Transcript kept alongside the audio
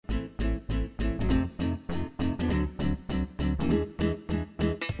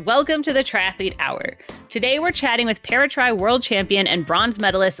Welcome to the Triathlete Hour. Today we're chatting with Paratri world champion and bronze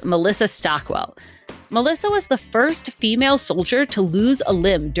medalist Melissa Stockwell. Melissa was the first female soldier to lose a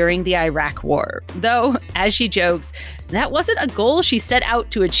limb during the Iraq War, though, as she jokes, that wasn't a goal she set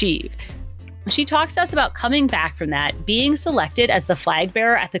out to achieve. She talks to us about coming back from that, being selected as the flag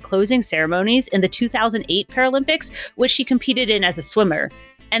bearer at the closing ceremonies in the 2008 Paralympics, which she competed in as a swimmer,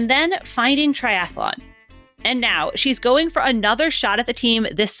 and then finding triathlon. And now she's going for another shot at the team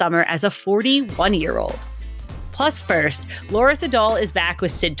this summer as a 41-year-old. Plus first, Laura Siddall is back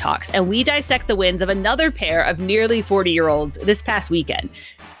with Sid Talks, and we dissect the wins of another pair of nearly 40-year-olds this past weekend.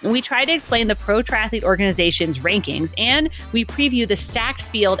 And we try to explain the Pro Triathlete Organization's rankings, and we preview the stacked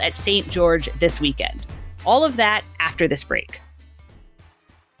field at St. George this weekend. All of that after this break.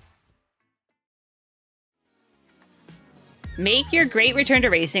 Make your great return to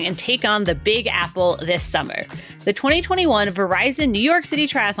racing and take on the Big Apple this summer. The 2021 Verizon New York City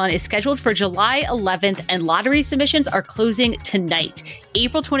Triathlon is scheduled for July 11th, and lottery submissions are closing tonight,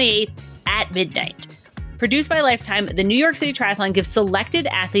 April 28th at midnight. Produced by Lifetime, the New York City Triathlon gives selected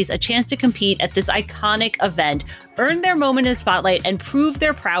athletes a chance to compete at this iconic event, earn their moment in the spotlight, and prove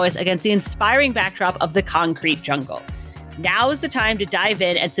their prowess against the inspiring backdrop of the concrete jungle. Now is the time to dive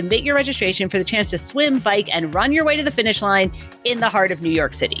in and submit your registration for the chance to swim, bike, and run your way to the finish line in the heart of New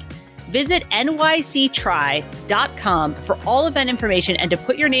York City. Visit nyctry.com for all event information and to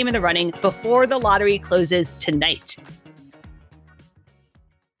put your name in the running before the lottery closes tonight.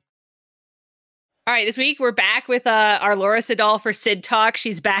 All right, this week we're back with our Laura Siddall for Sid Talk.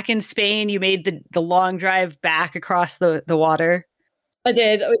 She's back in Spain. You made the long drive back across the water. I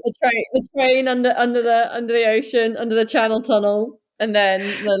did with the train under the ocean, under the Channel Tunnel, and then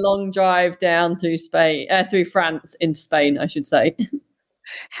the long drive down through through France into Spain, I should say.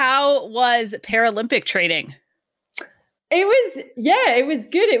 How was Paralympic training? It was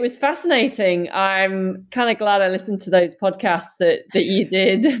good. It was fascinating. I'm kind of glad I listened to those podcasts that you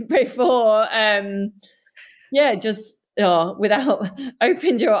did before. Without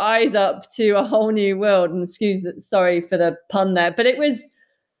opened your eyes up to a whole new world. And sorry for the pun there, but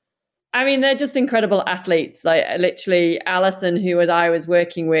they're just incredible athletes. Like literally Alison, who I was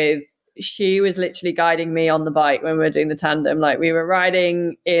working with, she was literally guiding me on the bike when we were doing the tandem. Like we were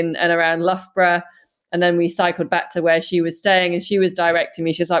riding in and around Loughborough, and then we cycled back to where she was staying, and she was directing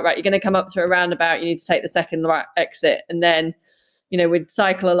me. She was like, right, you're going to come up to a roundabout. You need to take the second right exit. And then, we'd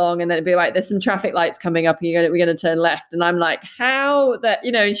cycle along, and then it'd be like, there's some traffic lights coming up, and we're going to turn left. And I'm like, how that,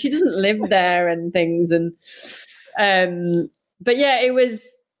 and she doesn't live there and things. And, but yeah, it was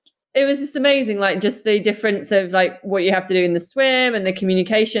just amazing. Like just the difference of like what you have to do in the swim and the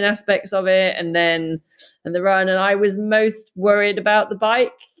communication aspects of it, and the run. And I was most worried about the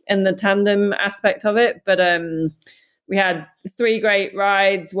bike and the tandem aspect of it. But, we had 3 great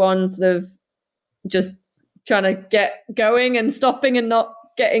rides, one sort of just trying to get going and stopping and not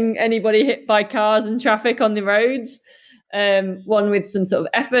getting anybody hit by cars and traffic on the roads. One with some sort of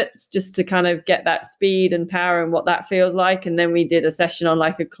efforts just to kind of get that speed and power and what that feels like. And then we did a session on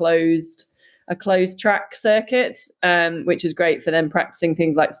like a closed track circuit, which was great for them practicing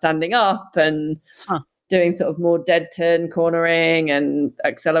things like standing up and doing sort of more dead turn cornering and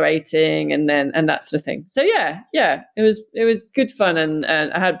accelerating and that sort of thing. So yeah, it was good fun. And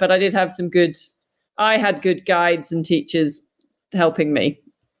I had good guides and teachers helping me.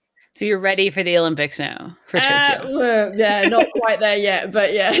 So you're ready for the Olympics now for Tokyo? Well, yeah, not quite there yet,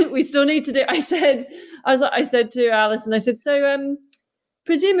 but yeah, we still need to do. I said to Alison, so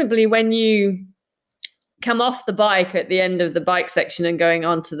presumably when you come off the bike at the end of the bike section and going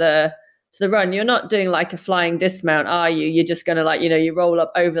on to the run, you're not doing like a flying dismount, are you? You're just going to you roll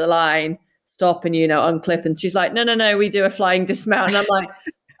up over the line, stop and, unclip. And she's like, no, we do a flying dismount. And I'm like,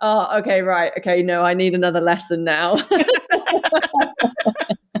 oh, okay, right. Okay, no, I need another lesson now.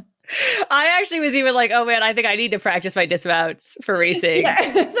 I actually was even like, oh man, I think I need to practice my dismounts for racing.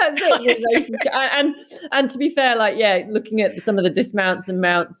 Yeah, that's it. And to be fair, looking at some of the dismounts and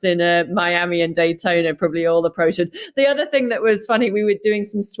mounts in Miami and Daytona, probably all the pros should. The other thing that was funny, we were doing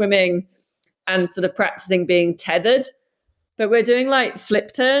some swimming and sort of practicing being tethered, but we're doing like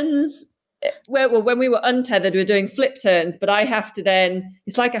flip turns. Well, when we were untethered, we were doing flip turns, but I have to then,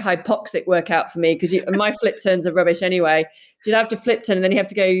 it's like a hypoxic workout for me because my flip turns are rubbish anyway. So you'd have to flip turn and then you have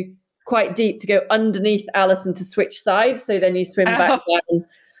to go quite deep to go underneath Alison to switch sides. So then you swim back down.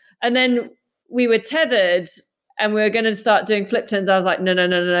 And then we were tethered and we were going to start doing flip turns. I was like, no.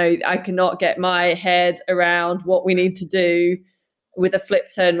 I cannot get my head around what we need to do with a flip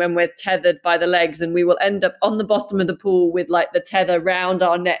turn when we're tethered by the legs, and we will end up on the bottom of the pool with like the tether round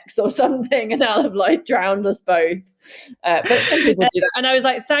our necks or something, and that'll have like drowned us both. But some people do that. And I was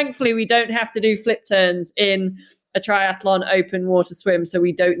like, thankfully, we don't have to do flip turns in a triathlon open water swim, so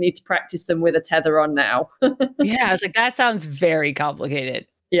we don't need to practice them with a tether on now. Yeah, I was like, that sounds very complicated.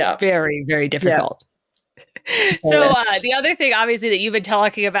 Yeah. Very, very difficult. So the other thing, obviously, that you've been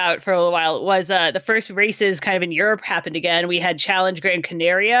talking about for a little while was the first races kind of in Europe happened again. We had Challenge Gran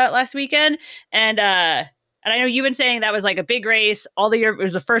Canaria last weekend, and I know you've been saying that was like a big race. It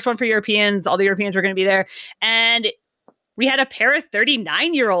was the first one for Europeans. All the Europeans were going to be there, and we had a pair of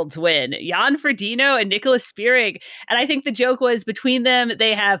 39-year-olds win, Jan Frodeno and Nicolas Spirig. And I think the joke was between them,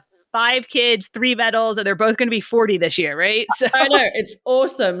 they have 5 kids, 3 medals, and they're both going to be 40 this year, right? So I know, it's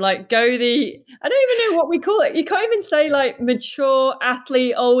awesome. Like I don't even know what we call it. You can't even say like mature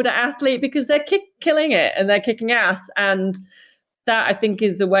athlete, older athlete, because they're killing it and they're kicking ass. And that, I think,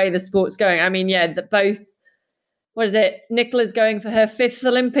 is the way the sport's going. I mean, yeah, both, what is it? Nicola's going for her 5th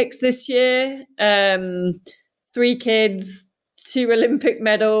Olympics this year. 3 kids, 2 Olympic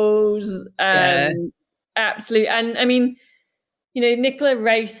medals. Absolutely. And I mean, you know, Nicola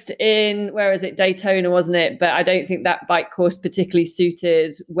raced in, where is it? Daytona, wasn't it? But I don't think that bike course particularly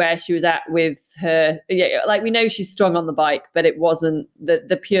suited where she was at with her. Yeah, like we know she's strong on the bike, but it wasn't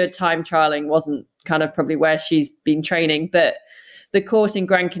the pure time trialing wasn't kind of probably where she's been training. But the course in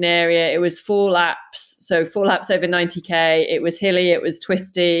Gran Canaria, it was 4 laps. So 4 laps over 90K. It was hilly, it was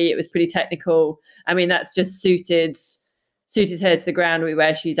twisty, it was pretty technical. I mean, that's just suited her to the ground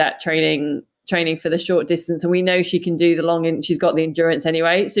where she's at training for the short distance, and we know she can do the long, and she's got the endurance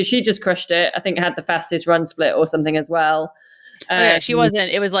anyway, so she just crushed it. I think had the fastest run split or something as well. She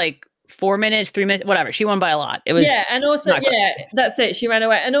wasn't, it was like 4 minutes, 3 minutes, whatever. She won by a lot. It was and also that's it, she ran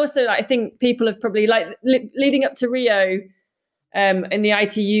away. And also I think people have probably like leading up to Rio, in the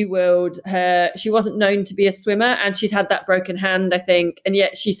ITU world, she wasn't known to be a swimmer, and she'd had that broken hand, I think, and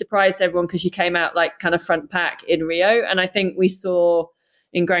yet she surprised everyone because she came out like kind of front pack in Rio. And I think we saw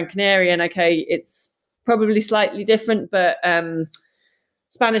in Gran Canaria, and okay, it's probably slightly different, but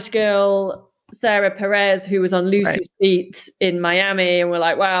Spanish girl Sarah Perez, who was on Lucy's feet in Miami, and we're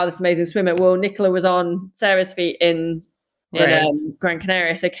like, wow, this amazing swimmer. Well, Nicola was on Sarah's feet in Gran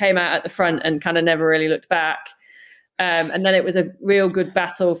Canaria, so came out at the front and kind of never really looked back. And then it was a real good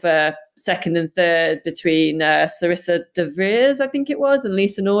battle for second and third between Sarissa de Vries, I think it was, and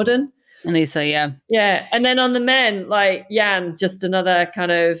Lisa Norden. And Lisa, yeah. And then on the men, like Jan, just another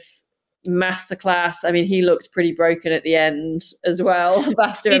kind of masterclass. I mean, he looked pretty broken at the end as well.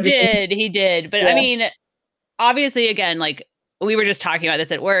 After he did. But I mean, obviously, again, like we were just talking about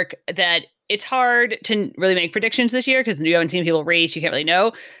this at work, that it's hard to really make predictions this year because you haven't seen people race. You can't really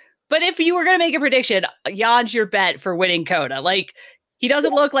know. But if you were going to make a prediction, Jan's your bet for winning Kona. Like, he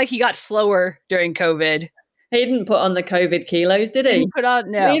doesn't look like he got slower during COVID. He didn't put on the COVID kilos, did he? He put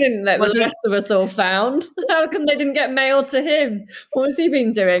on, no. He didn't let the rest of us all found. How come they didn't get mailed to him? What has he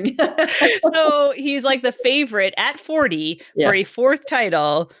been doing? So he's like the favorite at 40 for a 4th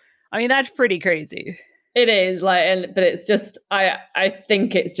title. I mean, that's pretty crazy. It is, like, but it's just, I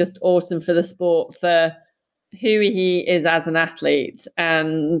think it's just awesome for the sport, for who he is as an athlete.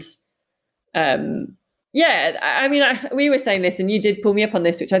 And I mean, we were saying this, and you did pull me up on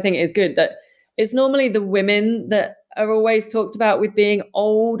this, which I think is good, that it's normally the women that are always talked about with being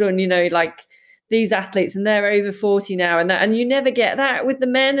old, and, you know, like these athletes, and they're over 40 now, and you never get that with the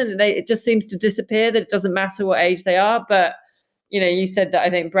men, and it just seems to disappear, that it doesn't matter what age they are. But, you know, you said that, I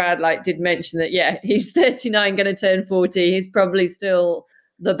think Brad did mention that, he's 39, going to turn 40. He's probably still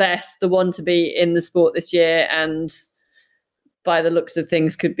the best, the one to be in the sport this year, and by the looks of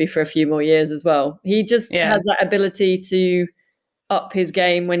things could be for a few more years as well. He just has that ability to up his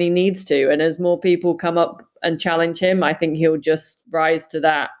game when he needs to, and as more people come up and challenge him, I think he'll just rise to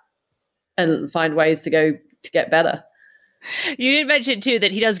that and find ways to get better. You did mention too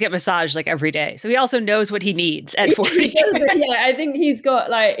that he does get massaged like every day, so he also knows what he needs at 40. I think he's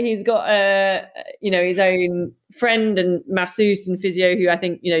got his own friend and masseuse and physio who I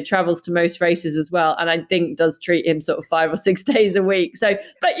think, you know, travels to most races as well, and I think does treat him sort of 5 or 6 days a week. So,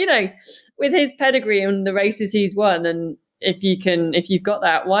 but you know, with his pedigree and the races he's won, and if you've got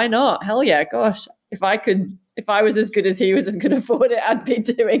that, why not? Hell yeah, gosh, if I was as good as he was and could afford it, I'd be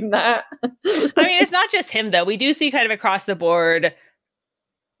doing that. I mean, it's not just him, though. We do see kind of across the board,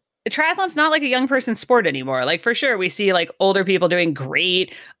 the triathlon's not like a young person's sport anymore. Like, for sure, we see like older people doing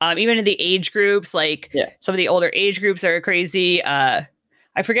great. Even in the age groups, like some of the older age groups are crazy. I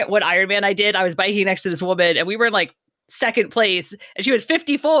forget what Ironman I did. I was biking next to this woman, and we were in like second place and she was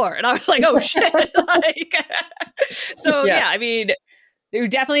 54. And I was like, oh shit. Like, so yeah, I mean, you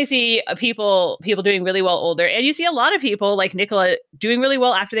definitely see people doing really well older, and you see a lot of people like Nicola doing really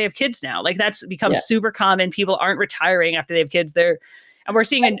well after they have kids now. Like that's become super common. People aren't retiring after they have kids. And we're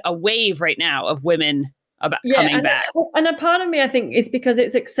seeing a wave right now of women coming back. And a part of me, I think, is because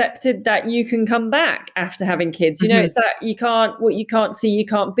it's accepted that you can come back after having kids. You know, it's that what you can't see, you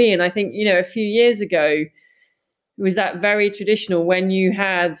can't be. And I think, you know, a few years ago, it was that very traditional when you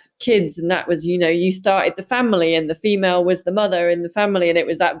had kids, and that was, you know, you started the family and the female was the mother in the family, and it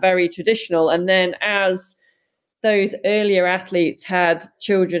was that very traditional. And then as those earlier athletes had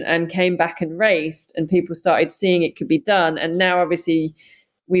children and came back and raced, and people started seeing it could be done. And now obviously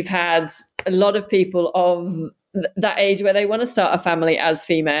we've had a lot of people of that age where they want to start a family as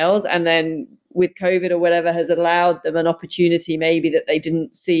females, and then with COVID or whatever has allowed them an opportunity maybe that they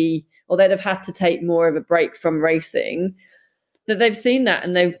didn't see, or they'd have had to take more of a break from racing, that they've seen that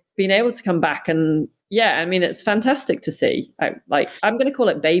and they've been able to come back. And yeah, I mean, it's fantastic to see. I'm going to call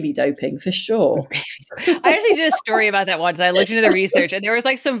it baby doping for sure. I actually did a story about that once. I looked into the research, and there was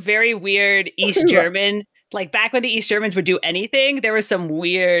like some very weird East German, like back when the East Germans would do anything, there was some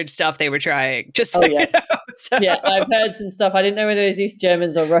weird stuff they were trying. Just so you know. So. Yeah, I've heard some stuff. I didn't know whether it was East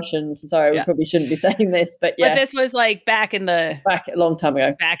Germans or Russians. Sorry, we probably shouldn't be saying this, but yeah. But this was like back a long time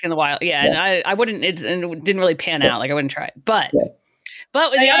ago. Back in the wild, yeah. And I wouldn't. It didn't really pan out. Like I wouldn't try it, but. Yeah.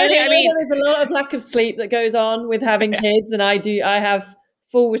 But the other thing, I mean, there's a lot of lack of sleep that goes on with having kids, and I have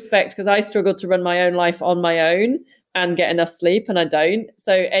full respect because I struggle to run my own life on my own and get enough sleep, and I don't.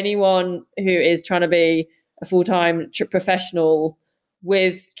 So anyone who is trying to be a full-time professional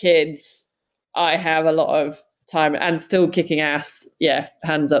with kids, I have a lot of time and still kicking ass. Yeah,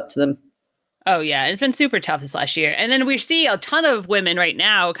 hands up to them. Oh, yeah. It's been super tough this last year. And then we see a ton of women right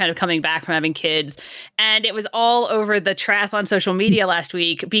now kind of coming back from having kids. And it was all over the triathlon social media last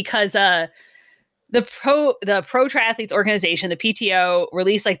week because the Pro Triathletes Organization, the PTO,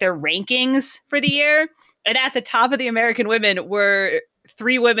 released like their rankings for the year. And at the top of the American women were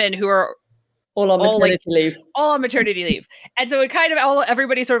 3 women who are all on maternity leave. All on maternity leave. And so it kind of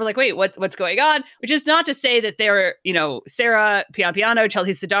everybody's sort of like, wait, what's going on? Which is not to say that they're, you know, Sarah Pian-Piano,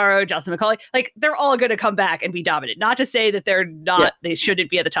 Chelsea Sodaro, Jocelyn McCauley, like they're all going to come back and be dominant. Not to say that they're not, they shouldn't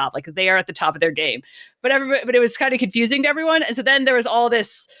be at the top. Like they are at the top of their game. But it was kind of confusing to everyone. And so then there was all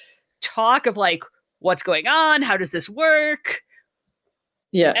this talk of like, what's going on? How does this work?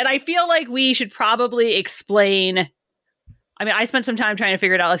 Yeah. And I feel like we should probably explain. I mean, I spent some time trying to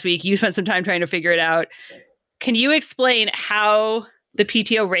figure it out last week. You spent some time trying to figure it out. Can you explain how the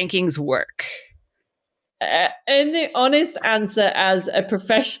PTO rankings work? And the honest answer as a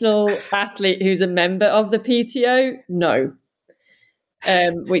professional athlete who's a member of the PTO, no.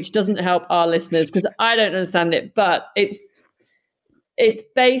 Which doesn't help our listeners because I don't understand it. But it's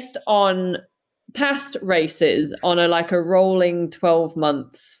based on past races on a rolling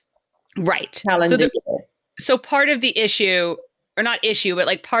 12-month calendar year. So part of the issue, or not issue, but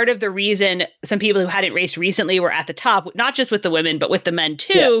like part of the reason some people who hadn't raced recently were at the top, not just with the women, but with the men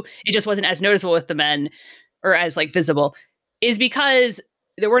too, it just wasn't as noticeable with the men or as like visible, is because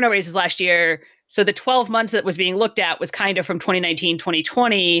there were no races last year. So the 12 months that was being looked at was kind of from 2019,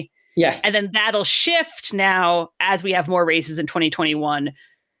 2020. Yes. And then that'll shift now as we have more races in 2021.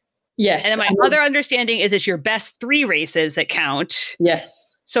 Yes. And then my other understanding is it's your best 3 races that count. Yes.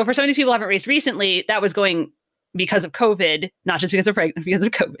 So for some of these people who haven't raced recently, that was going because of COVID, not just because of COVID. Yeah.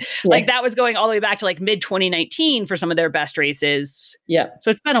 Like that was going all the way back to like mid 2019 for some of their best races. Yeah. So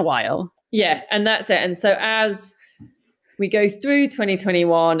it's been a while. Yeah. And that's it. And so as we go through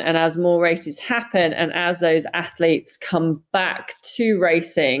 2021 and as more races happen and as those athletes come back to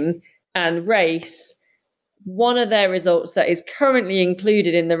racing and race, one of their results that is currently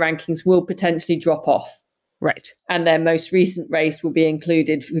included in the rankings will potentially drop off. Right. And their most recent race will be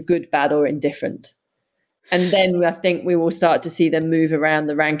included for good, bad, or indifferent. And then I think we will start to see them move around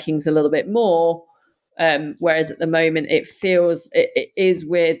the rankings a little bit more. Whereas at the moment, it feels it is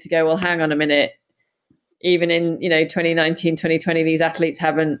weird to go, well, hang on a minute. Even in 2019, 2020, these athletes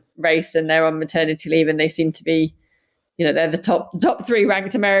haven't raced and they're on maternity leave, and they seem to be, they're the top 3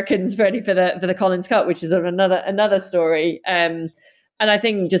 ranked Americans ready for the Collins Cup, which is another story. And I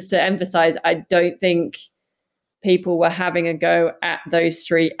think just to emphasize, I don't think people were having a go at those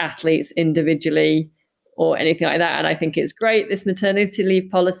 3 athletes individually or anything like that. And I think it's great, this maternity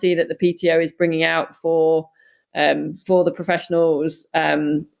leave policy that the PTO is bringing out for the professionals.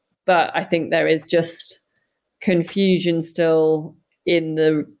 But I think there is just confusion still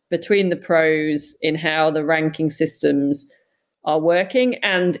between the pros in how the ranking systems are working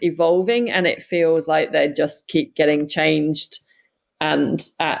and evolving, and it feels like they just keep getting changed and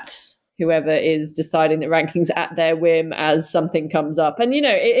at whoever is deciding the rankings at their whim as something comes up. And it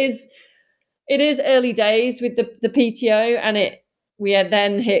is early days with the PTO, and we had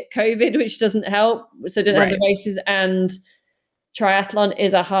then hit COVID, which doesn't help, so didn't have the races. And triathlon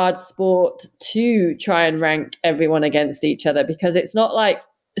is a hard sport to try and rank everyone against each other, because it's not like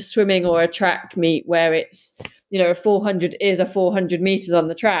swimming or a track meet where it's, a 400 is a 400 meters on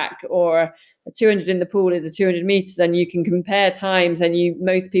the track, or a 200 in the pool is a 200 meters, and you can compare times, and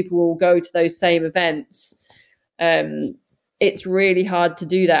most people will go to those same events. It's really hard to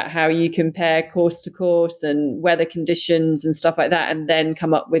do that, how you compare course to course and weather conditions and stuff like that, and then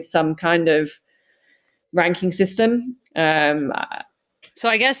come up with some kind of ranking system. So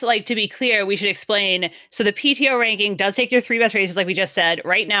I guess, to be clear, we should explain. So the PTO ranking does take your 3 best races, like we just said.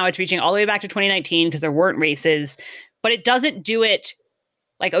 Right now, it's reaching all the way back to 2019 because there weren't races, but it doesn't do it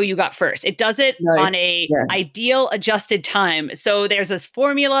like, oh, you got first. It does it on a ideal adjusted time. So there's this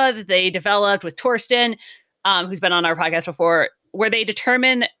formula that they developed with Torsten, who's been on our podcast before, where they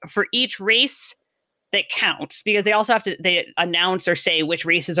determine for each race that counts, because they also they announce or say which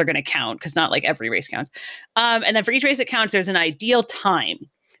races are going to count, because not like every race counts. And then for each race that counts, there's an ideal time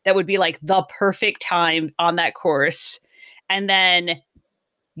that would be like the perfect time on that course. And then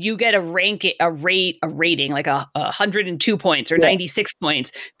you get a rating, like 102 points or 96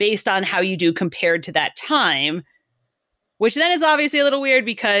 points based on how you do compared to that time, which then is obviously a little weird,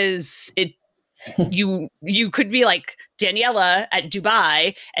 because you could be like Daniela at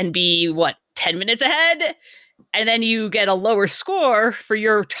Dubai and be 10 minutes ahead, and then you get a lower score for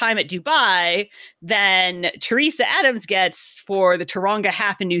your time at Dubai than Teresa Adams gets for the Taronga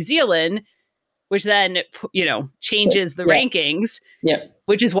half in New Zealand, which then changes the rankings. Yeah,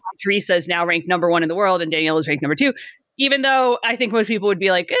 which is why Teresa is now ranked number 1 in the world and Daniela is ranked number 2. Even though I think most people would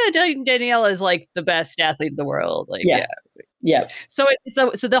be like, Daniela is like the best athlete in the world. Yeah. So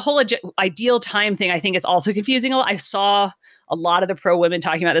so the whole ideal time thing, I think, is also confusing. I saw a lot of the pro women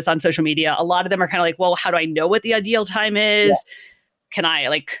talking about this on social media. A lot of them are kind of like, well, how do I know what the ideal time is? Yeah. Can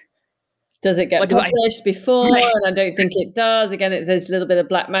I does it get published before? Right. And I don't think it does. Again, there's a little bit of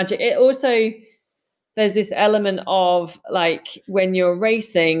black magic. It also, there's this element of when you're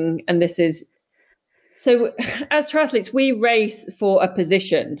racing, and this is, so as triathletes, we race for a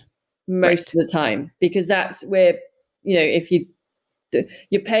position most of the time, because that's where, if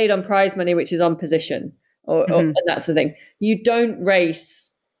you're paid on prize money, which is on position, or and that's the thing. You don't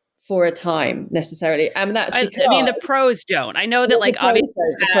race for a time necessarily. I mean, that's because, the pros don't. I know that obviously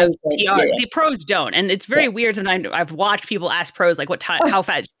the pros don't, and it's very weird. Sometimes I've watched people ask pros what time, how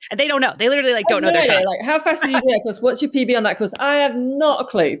fast, and they don't know. They literally don't know their time. How fast did you do that course? What's your PB on that course? I have not a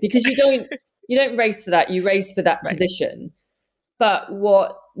clue, because you don't race for that. You race for that position. But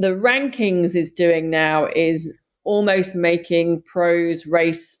what the rankings is doing now is almost making pros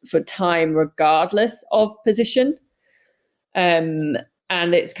race for time regardless of position. And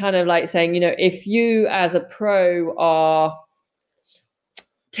it's kind of like saying, if you as a pro are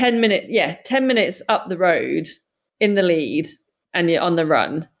 10 minutes up the road in the lead and you're on the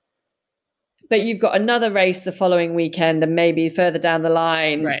run, but you've got another race the following weekend and maybe further down the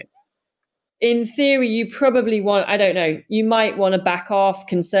line. Right. In theory, you probably you might want to back off,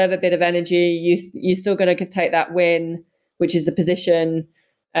 conserve a bit of energy. You're still going to take that win, which is the position.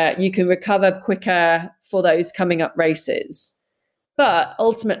 You can recover quicker for those coming up races. But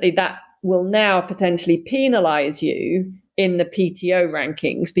ultimately, that will now potentially penalize you in the PTO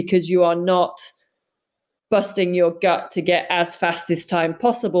rankings, because you are not busting your gut to get as fastest time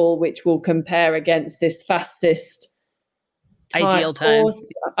possible, which will compare against this fastest ideal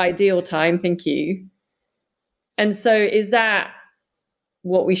time. Thank you. And so is that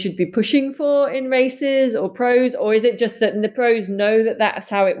what we should be pushing for in races or pros, or is it just that the pros know that that's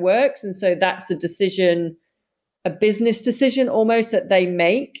how it works, and so that's the decision, a business decision almost, that they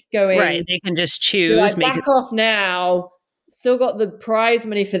make, going right? They can just choose, back off now, still got the prize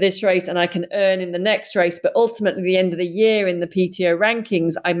money for this race and I can earn in the next race, but ultimately the end of the year in the PTO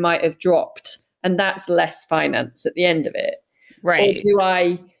rankings I might have dropped, and that's less finance at the end of it. Right. Or do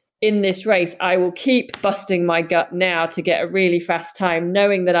I, in this race, I will keep busting my gut now to get a really fast time,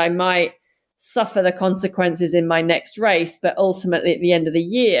 knowing that I might suffer the consequences in my next race, but ultimately at the end of the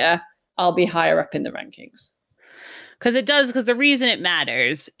year, I'll be higher up in the rankings. Because the reason it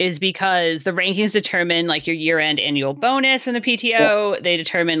matters is because the rankings determine your year-end annual bonus from the PTO. Yep. They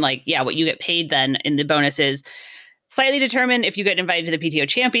determine what you get paid then in the bonuses. Slightly determine if you get invited to the PTO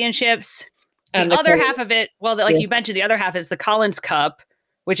championships. And the other half of it, you mentioned, the other half is the Collins Cup,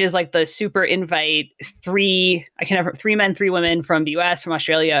 which is like the super invite 3 men, 3 women from the US, from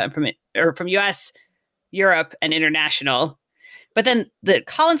Australia, and from US, Europe, and international. But then the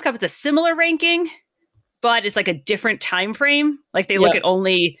Collins Cup is a similar ranking, but it's like a different time frame. Like they look at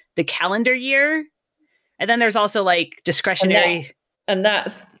only the calendar year. And then there's also like discretionary. And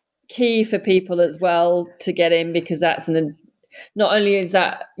that's key for people as well to get in, because that's not only is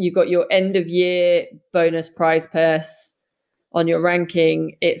that you've got your end of year bonus prize purse on your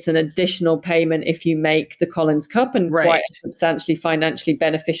ranking, it's an additional payment if you make the Collins Cup, and quite a substantially financially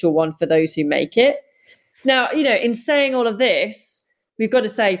beneficial one for those who make it. Now, in saying all of this, we've got to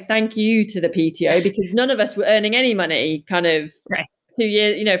say thank you to the PTO, because none of us were earning any money kind of 2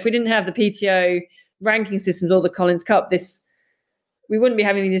 years. If we didn't have the PTO ranking systems or the Collins Cup, we wouldn't be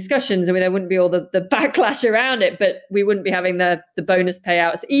having these discussions. I mean, there wouldn't be all the backlash around it, but we wouldn't be having the bonus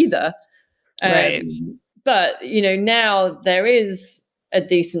payouts either. But, now there is a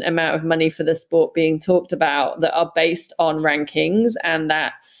decent amount of money for the sport being talked about that are based on rankings, and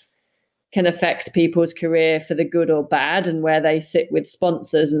that's can affect people's career for the good or bad, and where they sit with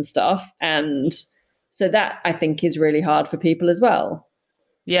sponsors and stuff. And so that, I think, is really hard for people as well.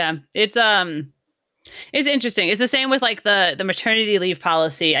 Yeah, it's interesting. It's the same with like the maternity leave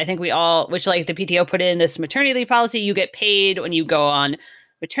policy. I think which like the PTO put in this maternity leave policy, you get paid when you go on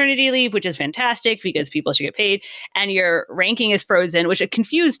maternity leave, which is fantastic because people should get paid, and your ranking is frozen, which it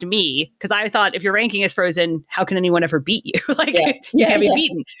confused me, because I thought if your ranking is frozen, how can anyone ever beat you? You can't be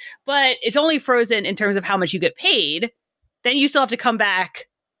beaten. But it's only frozen in terms of how much you get paid. Then you still have to come back.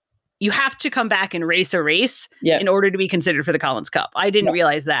 You have to come back and race a race in order to be considered for the Collins Cup. I didn't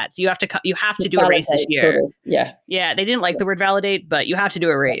realize that. So you have to do a race this year. Sort of. Yeah. They didn't like the word validate, but you have to do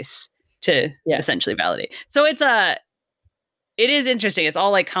a race to essentially validate. So it is interesting. It's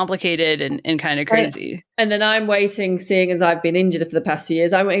all like complicated and kind of crazy. And then I'm waiting, seeing as I've been injured for the past few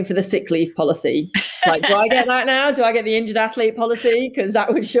years, I'm waiting for the sick leave policy. Like, do I get that now? Do I get the injured athlete policy? Because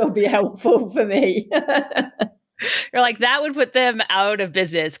that would sure be helpful for me. You're like, that would put them out of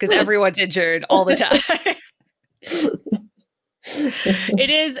business because everyone's injured all the time.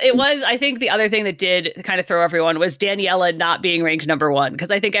 I think the other thing that did kind of throw everyone was Daniela not being ranked number 1. Because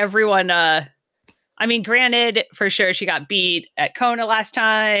I think everyone, granted, for sure, she got beat at Kona last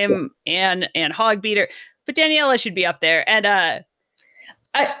time, and Hogg beat her, but Daniela should be up there. And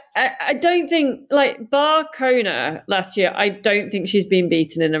I don't think, like, bar Kona last year, I don't think she's been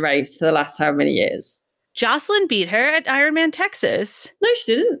beaten in a race for the last how many years. Jocelyn beat her at Ironman Texas. No,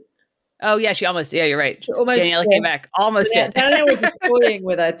 she didn't. Oh, yeah, she almost, you're right. Daniela came back. Almost did. Daniela was just toying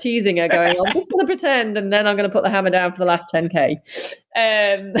with her, teasing her, going, I'm just going to pretend, and then I'm going to put the hammer down for the last 10K.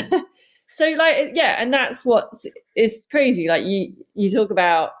 So, like, and that's what is crazy. Like, you talk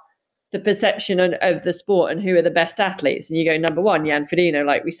about the perception of the sport and who are the best athletes, and you go, number 1, Jan Frodeno,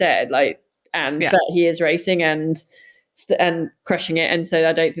 like we said, but he is racing and crushing it, and so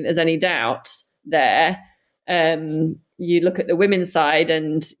I don't think there's any doubt there. You look at the women's side,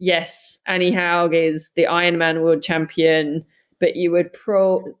 and yes, Annie Haug is the Ironman world champion, but you would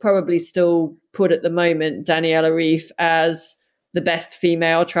probably still put at the moment Daniela Ryf as the best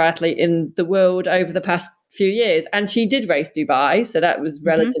female triathlete in the world over the past few years. And she did race Dubai, so that was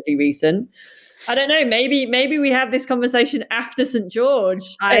relatively recent. I don't know, maybe we have this conversation after St. George.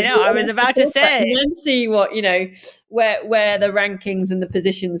 I know, I was about to say. And then see what, where the rankings and the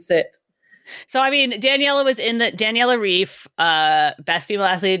positions sit. So, Daniela Ryf, best female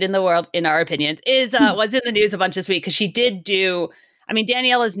athlete in the world, in our opinions, was in the news a bunch this week because she did do,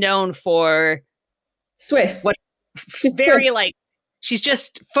 Daniela's known for Swiss. She's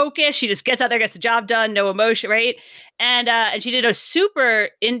just focused. She just gets out there, gets the job done, no emotion, right? And she did a super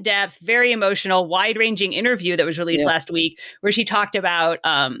in-depth, very emotional, wide-ranging interview that was released last week, where she talked about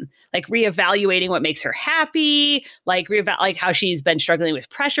reevaluating what makes her happy, like how she's been struggling with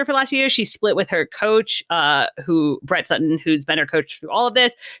pressure for the last few years. She split with her coach, Brett Sutton, who's been her coach through all of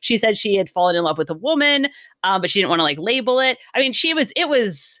this. She said she had fallen in love with a woman, but she didn't want to label it.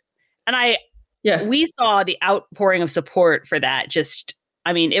 We saw the outpouring of support for that.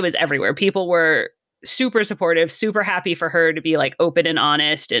 It was everywhere. People were super supportive, super happy for her to be open and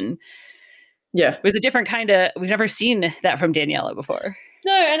honest. And it was a different kind of, we've never seen that from Daniela before.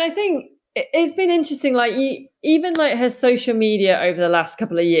 No. And I think it's been interesting. Even her social media over the last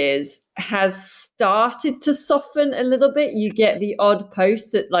couple of years has started to soften a little bit. You get the odd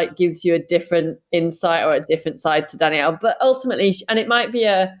post that gives you a different insight or a different side to Danielle, but ultimately, and it might be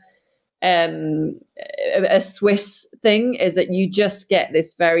a Swiss thing, is that you just get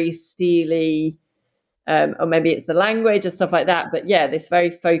this very steely, or maybe it's the language or stuff like that. But this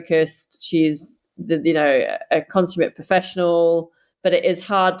very focused. She's a consummate professional, but it is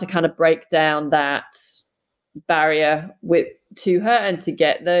hard to kind of break down that barrier to her and to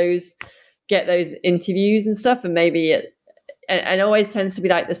get those interviews and stuff. And maybe it always tends to be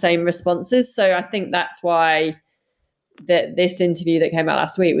like the same responses. So I think that's why this interview that came out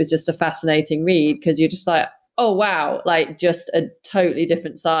last week was just a fascinating read, because you're just like, oh wow, like just a totally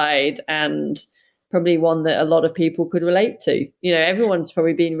different side, and probably one that a lot of people could relate to. Everyone's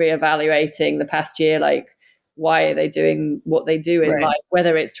probably been reevaluating the past year, like, why are they doing what they do in life,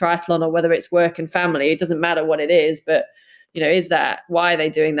 whether it's triathlon or whether it's work and family. It doesn't matter what it is, but why are they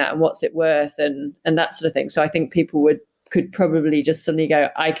doing that, and what's it worth, and that sort of thing. So I think people could probably just suddenly go,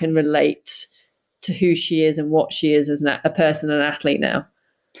 I can relate to who she is and what she is as a person, an athlete now.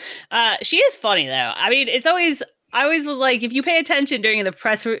 She is funny though. I mean, I always was like, if you pay attention during the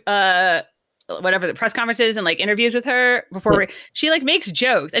press, whatever the press conferences and like interviews with her before, she like makes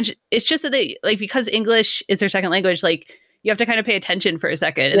jokes, and it's just that they like, because English is her second language, like you have to kind of pay attention for a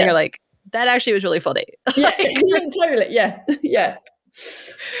second, and you're like, that actually was really funny. Yeah, totally. Yeah.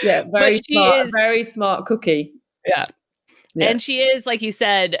 Very smart cookie. Yeah. And she is, like you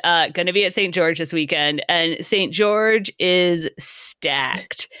said, going to be at St. George this weekend, and St. George is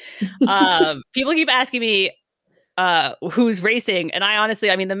stacked. People keep asking me who's racing, and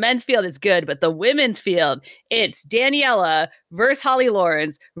I mean, the men's field is good, but the women's field, it's Daniela versus Holly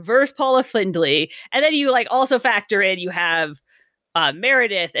Lawrence versus Paula Findlay, and then you like also factor in, you have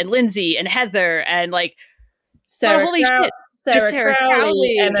Meredith and Lindsay and Heather and like Sarah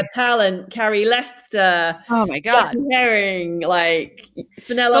Crowley, Emma Pallant, Carrie Lester. Oh my God. Jackie Herring, like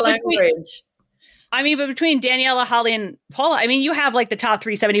Fenella Langridge. I mean, but between Daniela, Holly, and Paula, I mean, you have like the top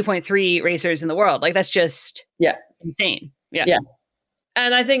 3 70.3 racers in the world. Like, that's just insane. Yeah.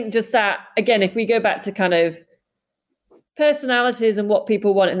 And I think just that, again, if we go back to kind of personalities and what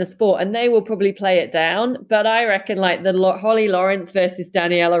people want in the sport, and they will probably play it down, but I reckon like the Holly Lawrence versus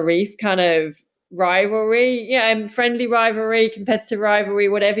Daniela Ryf kind of rivalry, friendly rivalry, competitive rivalry,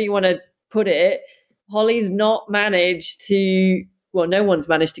 whatever you want to put it. Holly's not managed to, well, no one's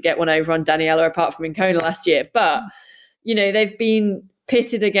managed to get one over on Daniela apart from in Kona last year, but they've been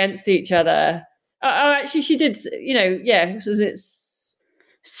pitted against each other. Actually, she did, was it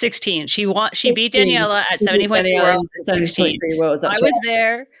 16? She beat Daniela at 70.3 Worlds. 70.3 Worlds. I was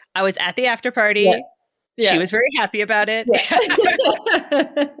there. I was at the after party. Yeah. She was very happy about it.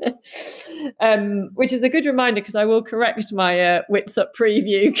 Which is a good reminder, because I will correct my Wits Up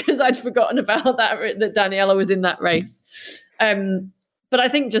preview, because I'd forgotten about that Daniela was in that race. But I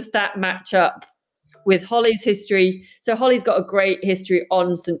think just that matchup with Holly's history. So Holly's got a great history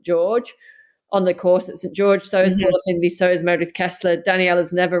on St. George, on the course at St. George. So is Paula Findlay, so is Meredith Kessler.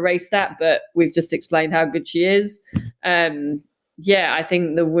 Daniela's never raced that, but we've just explained how good she is. I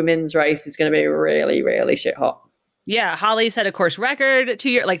think the women's race is going to be really, really shit hot. Yeah, Holly set a course record 2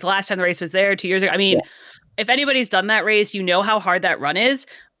 years, like the last time the race was there 2 years ago. I mean, if anybody's done that race, you know how hard that run is.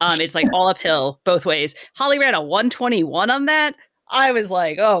 It's like all uphill both ways. Holly ran a 1:21 on that. I was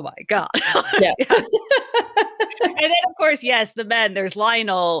like, oh my God. Yeah. And then, of course, yes, the men. There's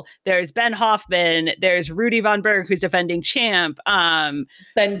Lionel. There's Ben Hoffman. There's Rudy Von Berg, who's defending champ. Ben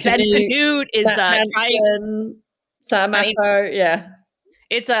Canute is trying. Sam Afo,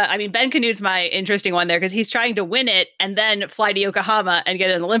 It's Ben Canute's my interesting one there, because he's trying to win it and then fly to Yokohama and get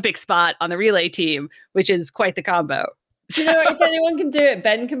an Olympic spot on the relay team, which is quite the combo. So, if anyone can do it,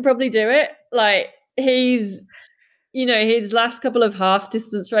 Ben can probably do it. Like, he's, his last couple of half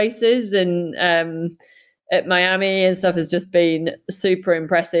distance races and at Miami and stuff has just been super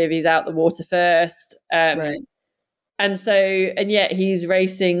impressive. He's out the water first. And yet he's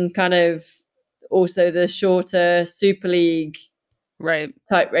racing kind of also the shorter Super League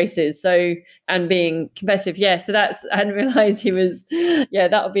type races. So, and being competitive. So I hadn't realized he was,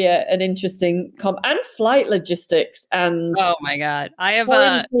 that'll be an interesting comp, and flight logistics, and oh my God. I have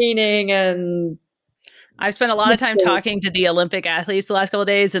quarantining, and I've spent a lot of time talking to the Olympic athletes the last couple of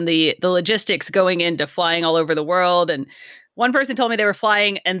days, and the logistics going into flying all over the world. And one person told me they were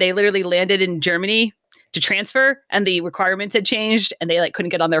flying and they literally landed in Germany to transfer, and the requirements had changed and they like couldn't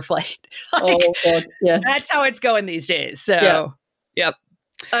get on their flight. Oh God. Yeah. That's how it's going these days. So yep.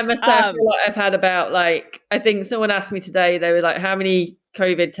 I must say, I feel like I've had about I think someone asked me today, they were like, how many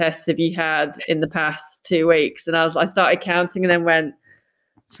COVID tests have you had in the past 2 weeks? And I started counting and then went,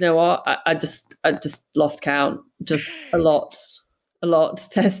 you know what? I just lost count. Just a lot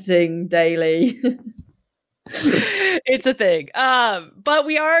testing daily. It's a thing. But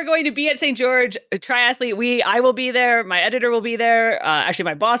we are going to be at St. George Triathlete. I will be there. My editor will be there. Actually,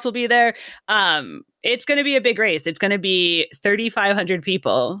 my boss will be there. It's going to be a big race. It's going to be 3,500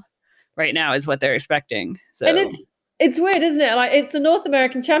 people right now is what they're expecting. So, and It's weird, isn't it? Like, it's the North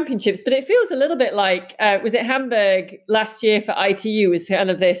American Championships, but it feels a little bit like, was it Hamburg last year for ITU was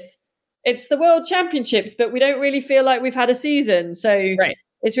kind of this, it's the World Championships, but we don't really feel like we've had a season. So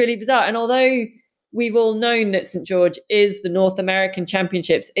It's really bizarre. And although we've all known that St. George is the North American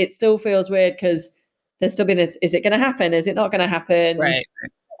Championships, it still feels weird because there's still been this, is it going to happen? Is it not going to happen? Right.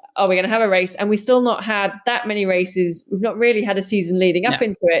 Are we going to have a race? And we still not had that many races. We've not really had a season leading up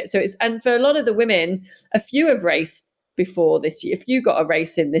into it. So and for a lot of the women, a few have raced before this year. If you got a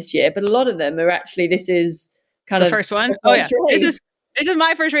race in this year, but a lot of them are actually, this is kind the of first one. This is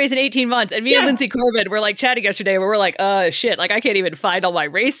my first race in 18 months. And me and Lindsay Corbin were like chatting yesterday where we're like, shit, like I can't even find all my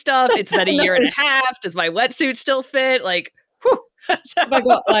race stuff. It's been a year and a half. Does my wetsuit still fit? Like, whew. Have I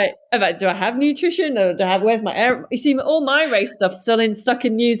got do I have nutrition or do I have, where's my air? You see, all my race stuff still stuck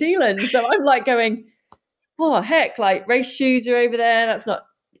in New Zealand. So I'm like going, oh heck, like race shoes are over there. That's not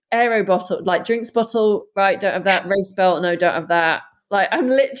aero bottle, like drinks bottle, right? Don't have that. Race belt, no, don't have that. Like I'm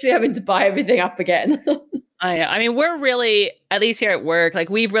literally having to buy everything up again. I mean, we're really, at least here at work, like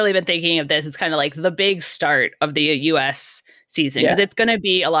we've really been thinking of this. It's kind of like the big start of the US season because it's going to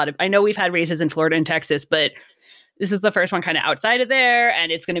be a lot of, I know we've had races in Florida and Texas, but this is the first one kind of outside of there,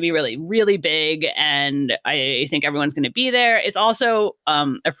 and it's going to be really, really big, and I think everyone's going to be there. It's also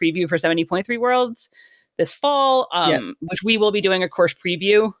a preview for 70.3 Worlds this fall, which we will be doing a course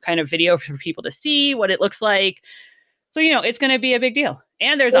preview kind of video for people to see what it looks like. So, it's going to be a big deal.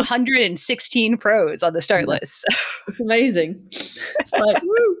 And there's 116 pros on the start list. It's amazing. It's like,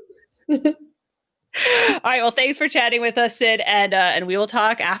 woo! All right, well, thanks for chatting with us, Sid, and we will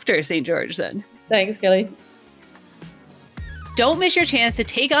talk after St. George then. Thanks, Kelly. Don't miss your chance to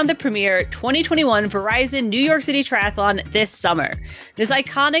take on the premier 2021 Verizon New York City Triathlon this summer. This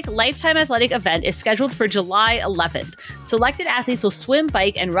iconic lifetime athletic event is scheduled for July 11th. Selected athletes will swim,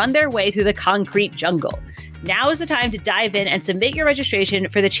 bike, and run their way through the concrete jungle. Now is the time to dive in and submit your registration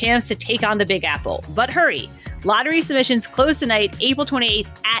for the chance to take on the Big Apple. But hurry! Lottery submissions close tonight, April 28th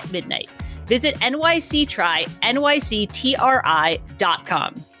at midnight. Visit nyctri.com.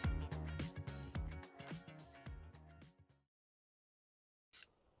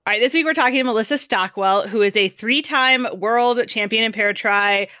 All right, this week we're talking to Melissa Stockwell, who is a 3-time world champion in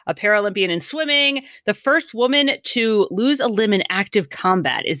paratri, a Paralympian in swimming, the first woman to lose a limb in active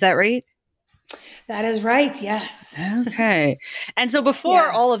combat. Is that right? That is right, yes. Okay. And so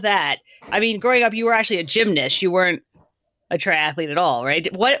before all of that, I mean, growing up, you were actually a gymnast. You weren't a triathlete at all, right?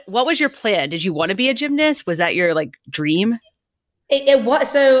 What was your plan? Did you want to be a gymnast? Was that your dream? It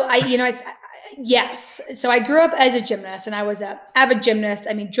was. So yes. So I grew up as a gymnast and I was an avid gymnast.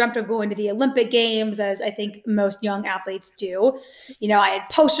 I mean, dreamt of going to the Olympic Games, as I think most young athletes do. I had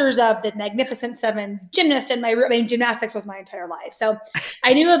posters of the Magnificent Seven gymnasts in my room. I mean, gymnastics was my entire life. So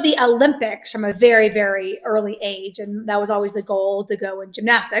I knew of the Olympics from a very, very early age. And that was always the goal, to go in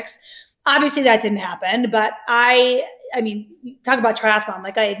gymnastics. Obviously that didn't happen, but I mean, talk about triathlon.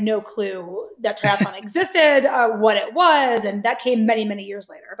 Like I had no clue that triathlon existed, what it was. And that came many, many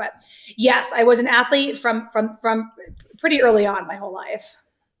years later. But yes, I was an athlete from pretty early on my whole life.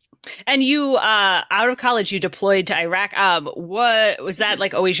 And you, out of college, you deployed to Iraq. What was that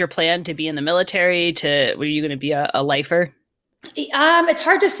always your plan, to be in the military? Were you going to be a lifer? It's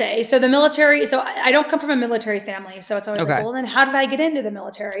hard to say. So the military, so I don't come from a military family. So it's always like, well, then how did I get into the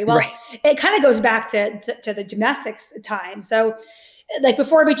military? Well, It kind of goes back to the gymnastics time. So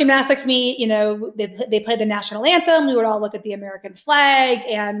before every gymnastics meet, they played the national anthem. We would all look at the American flag,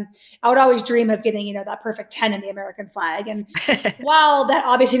 and I would always dream of getting, that perfect 10 in the American flag. And while that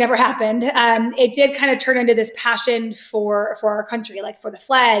obviously never happened, it did kind of turn into this passion for our country, for the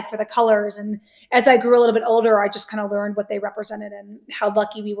flag, for the colors. And as I grew a little bit older, I just kind of learned what they represented and how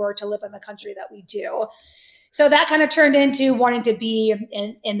lucky we were to live in the country that we do. So that kind of turned into wanting to be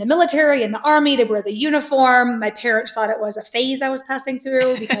in the military, in the army, to wear the uniform. My parents thought it was a phase I was passing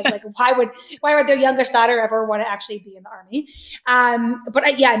through because why would their youngest daughter ever want to actually be in the army? But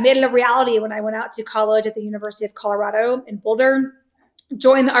I made it a reality when I went out to college at the University of Colorado in Boulder,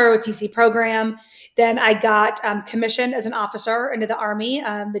 joined the ROTC program. Then I got commissioned as an officer into the Army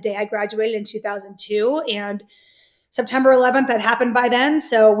the day I graduated in 2002. And September 11th had happened by then.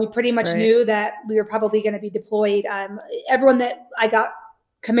 So we pretty much knew that we were probably going to be deployed. Everyone that I got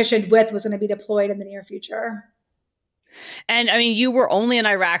commissioned with was going to be deployed in the near future. And I mean, you were only in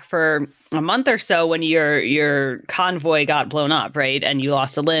Iraq for a month or so when your convoy got blown up, right? And you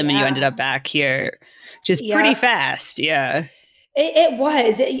lost a limb and you ended up back here just pretty fast. Yeah. It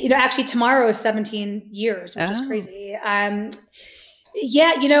was, actually tomorrow is 17 years, which is crazy.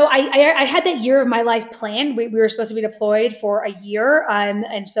 Yeah, I had that year of my life planned. We were supposed to be deployed for a year.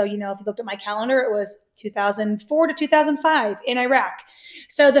 And so, if you looked at my calendar, it was 2004 to 2005 in Iraq.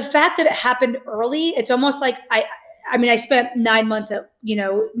 So the fact that it happened early, it's almost like I spent 9 months at,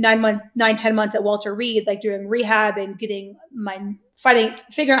 10 months at Walter Reed, like doing rehab and figuring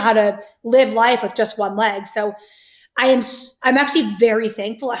out how to live life with just one leg. So I'm actually very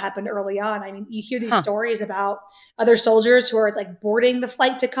thankful it happened early on. I mean, you hear these stories about other soldiers who are like boarding the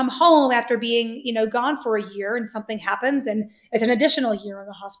flight to come home after being, gone for a year, and something happens and it's an additional year in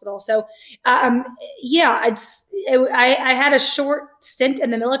the hospital. So, yeah, I had a short stint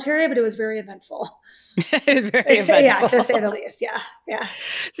in the military, but it was very eventful. It was very eventful. Yeah, to say the least. Yeah. Yeah.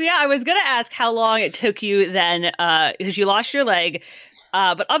 So I was going to ask how long it took you then, because you lost your leg.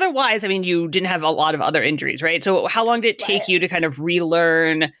 But otherwise, I mean, you didn't have a lot of other injuries, right? So how long did it take you to kind of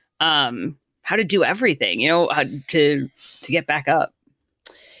relearn how to do everything, how to get back up?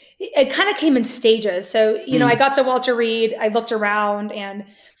 It kind of came in stages. So, I got to Walter Reed, I looked around, and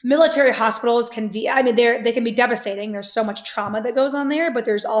military hospitals can be, they can be devastating. There's so much trauma that goes on there, but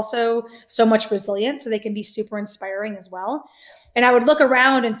there's also so much resilience. So they can be super inspiring as well. And I would look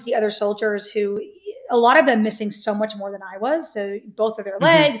around and see other soldiers who, a lot of them missing so much more than I was. So both of their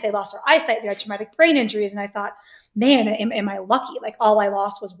legs, they lost their eyesight, they had traumatic brain injuries. And I thought, man, am I lucky? Like all I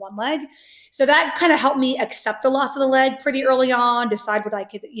lost was one leg. So that kind of helped me accept the loss of the leg pretty early on, decide what I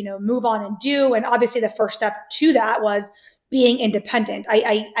could, move on and do. And obviously the first step to that was being independent.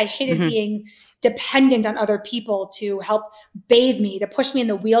 I hated being dependent on other people to help bathe me, to push me in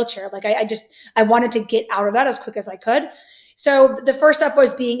the wheelchair. Like I wanted to get out of that as quick as I could. So the first step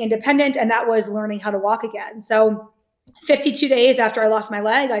was being independent, and that was learning how to walk again. So 52 days after I lost my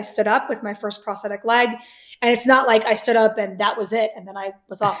leg, I stood up with my first prosthetic leg. And it's not like I stood up and that was it, and then I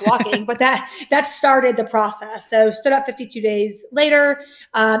was off walking, but that started the process. So stood up 52 days later.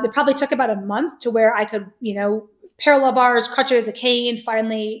 It probably took about a month to where I could, parallel bars, crutches, a cane,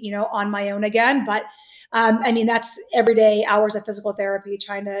 finally, on my own again. But that's everyday hours of physical therapy,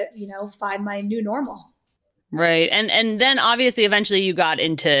 trying to, find my new normal. Right. And then obviously eventually you got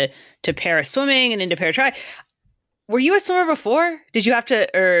into para swimming and into para tri. Were you a swimmer before? Did you have to,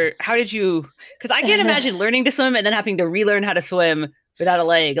 or how did you, because I can't imagine learning to swim and then having to relearn how to swim without a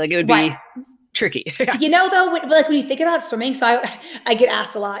leg. Like it would be tricky. Though, like when you think about swimming, so I get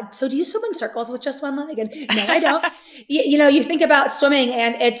asked a lot, so do you swim in circles with just one leg? And no, I don't. You think about swimming,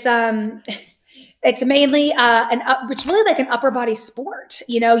 and it's mainly it's really like an upper body sport.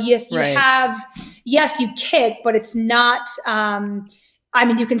 Yes, you kick, but it's not,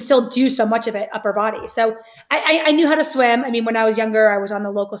 you can still do so much of it upper body. So I knew how to swim. When I was younger, I was on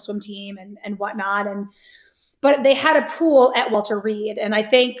the local swim team and whatnot. But they had a pool at Walter Reed. And I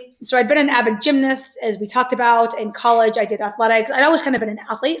think, so I'd been an avid gymnast, as we talked about. In college, I did athletics. I'd always kind of been an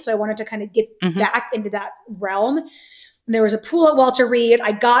athlete. So I wanted to kind of get back into that realm. And there was a pool at Walter Reed.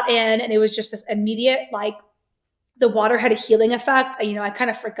 I got in, and it was just this immediate, like, the water had a healing effect. I kind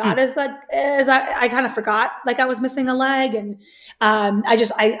of forgot I kind of forgot like I was missing a leg. And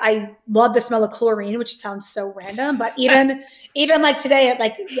I love the smell of chlorine, which sounds so random, but even like today at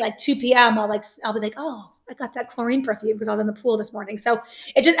like 2 p.m. I'll be like, oh, I got that chlorine perfume because I was in the pool this morning. So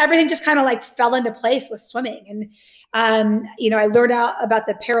everything just kind of like fell into place with swimming. And, I learned out about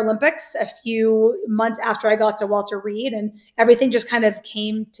the Paralympics a few months after I got to Walter Reed, and everything just kind of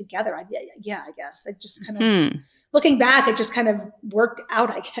came together. I guess it just kind of, looking back, it just kind of worked out,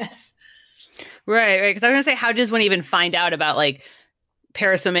 I guess. Right. Because I was going to say, how does one even find out about like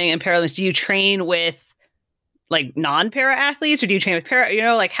para swimming and Paralympics? Do you train with like non-para athletes, or do you train with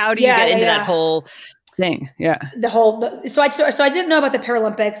para, like how do you get into that whole thing? Yeah. So I didn't know about the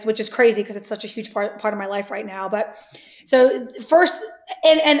Paralympics, which is crazy because it's such a huge part of my life right now. But so first,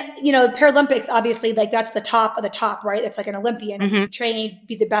 and Paralympics, obviously, like that's the top of the top, right? It's like an Olympian, you train,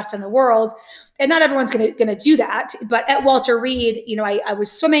 be the best in the world. And not everyone's going to do that. But at Walter Reed, I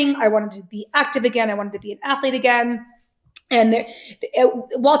was swimming. I wanted to be active again. I wanted to be an athlete again. And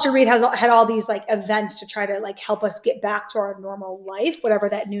Walter Reed had all these like events to try to like help us get back to our normal life, whatever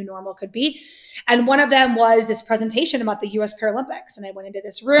that new normal could be. And one of them was this presentation about the U.S. Paralympics. And I went into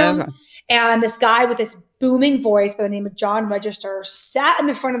this room, and this guy with this booming voice by the name of John Register sat in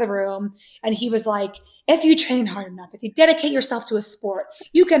the front of the room, and he was like, if you train hard enough, if you dedicate yourself to a sport,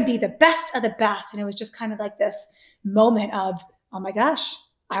 you can be the best of the best. And it was just kind of like this moment of, oh my gosh,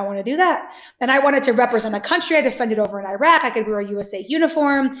 I want to do that. And I wanted to represent a country. I defended over in Iraq. I could wear a USA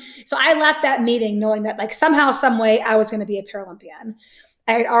uniform. So I left that meeting knowing that like somehow, some way I was going to be a Paralympian.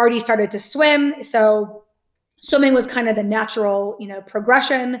 I had already started to swim. So swimming was kind of the natural,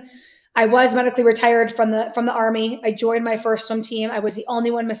 progression. I was medically retired from the Army. I joined my first swim team. I was the only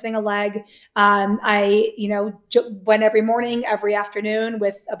one missing a leg. I, went every morning, every afternoon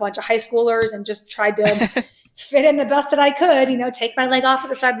with a bunch of high schoolers and just tried to fit in the best that I could, take my leg off at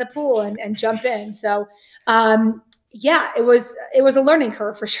the side of the pool and jump in. So, it was a learning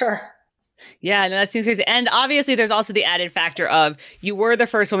curve for sure. Yeah, no, that seems crazy. And obviously, there's also the added factor of you were the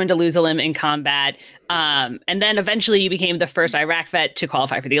first woman to lose a limb in combat. And then eventually you became the first Iraq vet to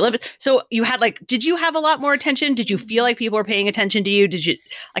qualify for the Olympics. So you had did you have a lot more attention? Did you feel like people were paying attention to you? Did you,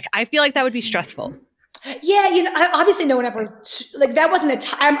 I feel like that would be stressful. Yeah, obviously no one ever, that wasn't a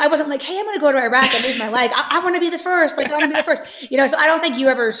time. I wasn't like, hey, I'm going to go to Iraq and lose my leg. I want to be the first. I want to be the first. So I don't think you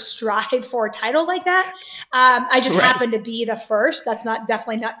ever strive for a title like that. I just happened to be the first. That's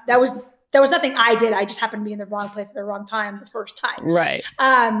there was nothing I did. I just happened to be in the wrong place at the wrong time the first time. Right.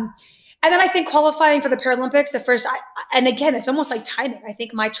 And then I think qualifying for the Paralympics, and again, it's almost like timing. I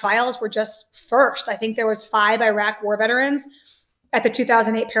think my trials were just first. I think there was 5 Iraq war veterans at the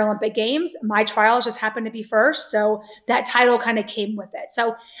 2008 Paralympic Games. My trials just happened to be first. So that title kind of came with it.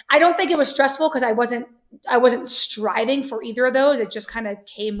 So I don't think it was stressful because I wasn't striving for either of those. It just kind of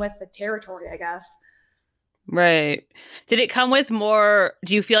came with the territory, I guess. Right. Did it come with more?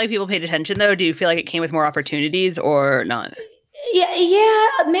 Do you feel like people paid attention though? Do you feel like it came with more opportunities or not? Yeah,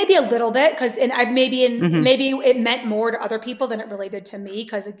 maybe a little bit because maybe it meant more to other people than it really did to me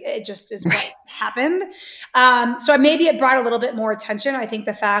because it just is what happened. So maybe it brought a little bit more attention. I think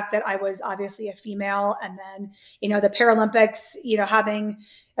the fact that I was obviously a female, and then the Paralympics, having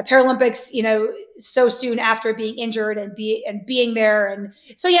a Paralympics, so soon after being injured and being there, and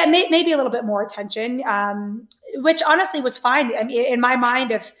so maybe a little bit more attention, which honestly was fine. I mean, in my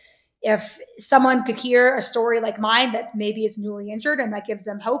mind, if someone could hear a story like mine that maybe is newly injured and that gives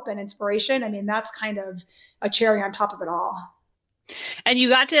them hope and inspiration, I mean, that's kind of a cherry on top of it all. And you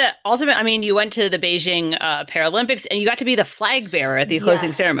got to you went to the Beijing Paralympics and you got to be the flag bearer at the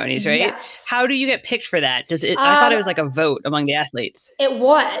closing ceremonies, right? Yes. How do you get picked for that? I thought it was like a vote among the athletes. It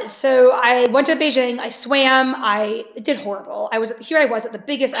was. So I went to Beijing, I swam, I did horrible. I was at the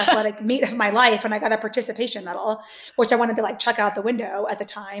biggest athletic meet of my life, and I got a participation medal, which I wanted to chuck out the window at the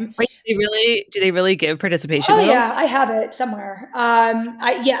time. Wait, do they really give participation medals? Yeah, I have it somewhere.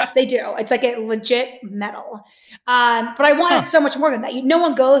 Yes, they do. It's like a legit medal. But I wanted so much more than that. No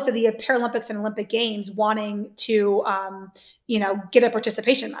one goes to the Paralympics and Olympic Games wanting to, get a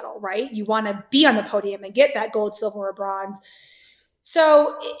participation medal, right? You want to be on the podium and get that gold, silver, or bronze.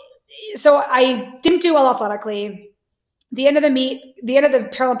 So I didn't do well athletically. The end of the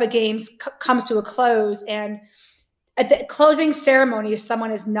Paralympic Games comes to a close, and at the closing ceremony,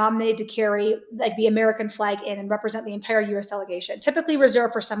 someone is nominated to carry the American flag in and represent the entire U.S. delegation, typically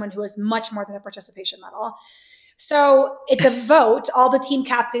reserved for someone who has much more than a participation medal. So it's a vote. All the team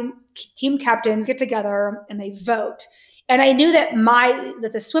captains get together and they vote. And I knew that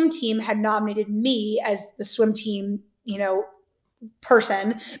the swim team had nominated me as the swim team,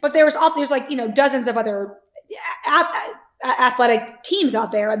 person. But there's dozens of other athletic teams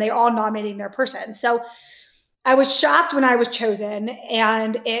out there, and they're all nominating their person. So I was shocked when I was chosen,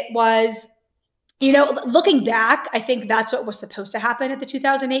 and it was, looking back, I think that's what was supposed to happen at the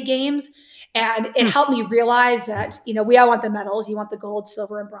 2008 Games. And it helped me realize that, we all want the medals. You want the gold,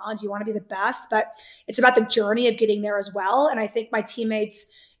 silver, and bronze. You want to be the best, but it's about the journey of getting there as well. And I think my Team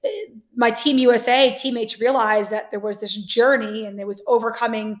USA teammates realized that there was this journey, and there was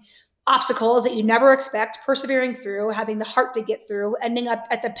overcoming obstacles that you never expect, persevering through, having the heart to get through, ending up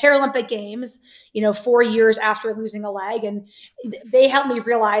at the Paralympic Games, 4 years after losing a leg. And they helped me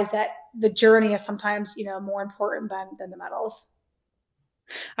realize that the journey is sometimes, more important than the medals.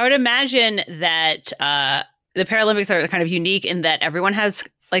 I would imagine that the Paralympics are kind of unique in that everyone has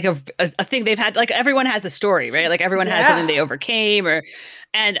a thing they've had, everyone has a story, right? Everyone has something they overcame,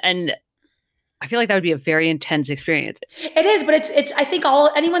 and I feel like that would be a very intense experience. It is, but it's I think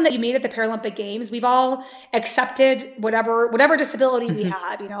anyone that you meet at the Paralympic Games, we've all accepted whatever disability we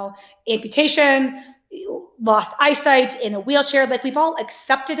have, amputation, lost eyesight, in a wheelchair, we've all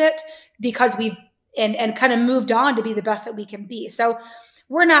accepted it because we've and kind of moved on to be the best that we can be. So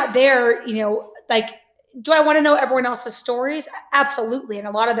we're not there, do I want to know everyone else's stories? Absolutely. And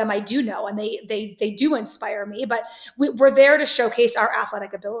a lot of them I do know, and they do inspire me, but we're there to showcase our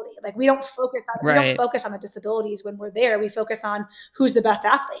athletic ability. We don't focus on the disabilities when we're there. We focus on who's the best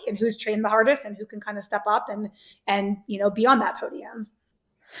athlete and who's trained the hardest and who can kind of step up and be on that podium.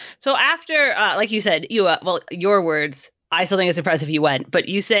 So after, like you said, your words, I still think it's impressive you went, but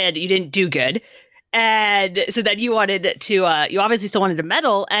you said you didn't do good. And so then you wanted to, you obviously still wanted to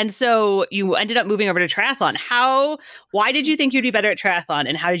medal. And so you ended up moving over to triathlon. Why did you think you'd be better at triathlon?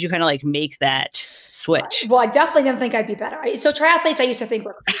 And how did you kind of like make that switch? Well, I definitely didn't think I'd be better. So triathletes, I used to think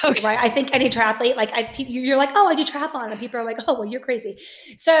were crazy, Okay. right? I think any triathlete, like you're like, oh, I do triathlon. And people are like, oh, well, you're crazy.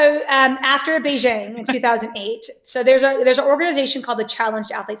 So after Beijing in 2008, so there's an organization called the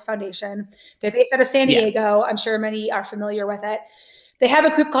Challenged Athletes Foundation. They're based out of San Diego. Yeah. I'm sure many are familiar with it. They have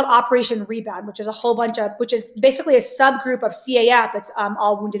a group called Operation Rebound, which is basically a subgroup of CAF that's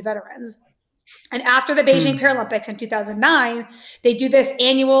all wounded veterans. And after the Beijing Paralympics in 2009, they do this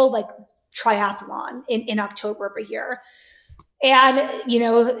annual like triathlon in October of a year. And,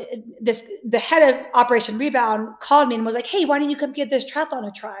 the head of Operation Rebound called me and was like, hey, why don't you come give this triathlon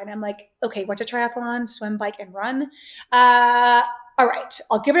a try? And I'm like, okay, what's a triathlon? Swim, bike, and run. All right,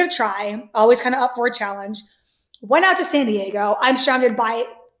 I'll give it a try. Always kind of up for a challenge. Went out to San Diego. I'm surrounded by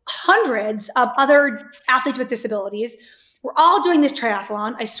hundreds of other athletes with disabilities. We're all doing this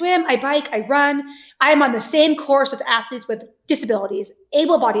triathlon. I swim, I bike, I run. I'm on the same course as athletes with disabilities,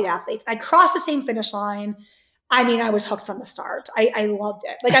 able-bodied athletes. I crossed the same finish line. I mean, I was hooked from the start. I loved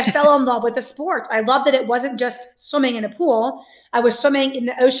it. Like I fell in love with the sport. I loved that it wasn't just swimming in a pool. I was swimming in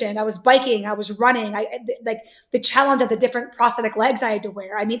the ocean. I was biking. I was running. Like the challenge of the different prosthetic legs I had to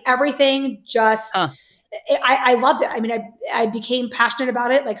wear. I mean, everything just... I loved it. I mean, I became passionate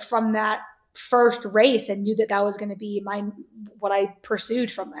about it like from that first race and knew that was going to be what I pursued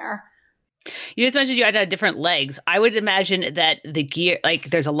from there. You just mentioned you had different legs. I would imagine that the gear, like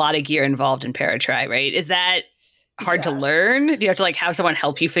there's a lot of gear involved in para-tri, right? Is that hard to learn? Do you have to like have someone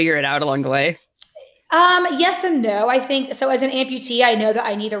help you figure it out along the way? Yes and no. I think so. As an amputee, I know that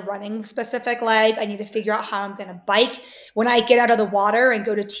I need a running specific leg. I need to figure out how I'm going to bike. When I get out of the water and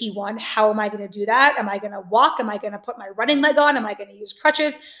go to T1, how am I going to do that? Am I going to walk? Am I going to put my running leg on? Am I going to use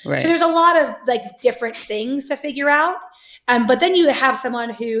crutches? Right. So there's a lot of like different things to figure out. But then you have someone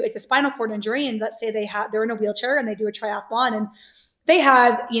who it's a spinal cord injury, and let's say they're in a wheelchair and they do a triathlon and they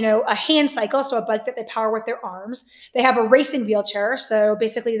have, a hand cycle, so a bike that they power with their arms. They have a racing wheelchair, so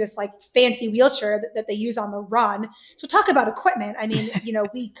basically this like fancy wheelchair that they use on the run. So talk about equipment. I mean,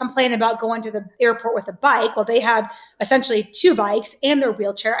 we complain about going to the airport with a bike. Well, they have essentially two bikes and their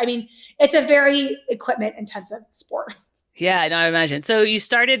wheelchair. I mean, it's a very equipment intensive sport. Yeah, no, I imagine. So you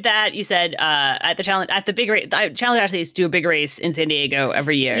started that, you said, at the challenge, at the big race. Challenge athletes do a big race in San Diego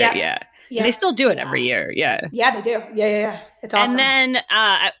every year. Yeah. And they still do it every year. Yeah. Yeah, they do. Yeah. It's awesome. And then,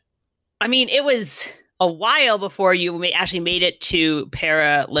 I mean, it was a while before you actually made it to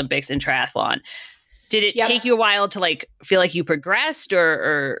Paralympics and triathlon. Did it take you a while to like feel like you progressed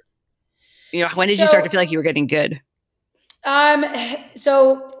or when did you start to feel like you were getting good?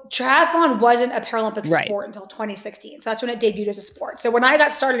 So triathlon wasn't a Paralympic sport until 2016. So that's when it debuted as a sport. So when I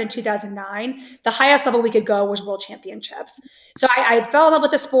got started in 2009, the highest level we could go was World Championships. So I fell in love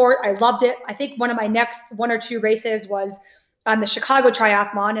with the sport. I loved it. I think one of my next one or two races was on the Chicago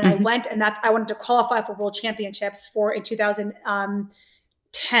Triathlon. And I went and I wanted to qualify for World Championships in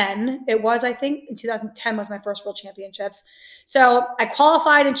 2010. It was, I think, in 2010 was my first World Championships. So I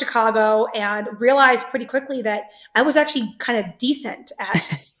qualified in Chicago and realized pretty quickly that I was actually kind of decent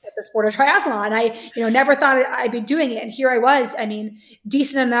at the sport of triathlon. I, never thought I'd be doing it. And here I was, I mean,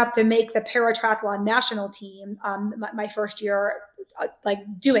 decent enough to make the para triathlon national team my first year, like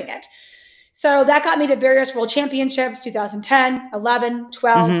doing it. So that got me to various world championships, 2010, 11,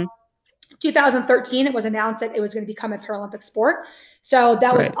 12, 2013, it was announced that it was going to become a Paralympic sport. So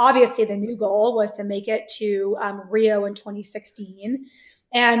that was obviously the new goal, was to make it to Rio in 2016.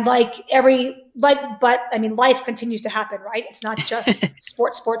 And but I mean, life continues to happen, right? It's not just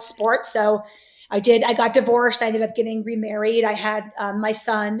sport. So I got divorced. I ended up getting remarried. I had my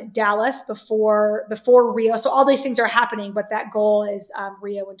son, Dallas, before Rio. So all these things are happening, but that goal is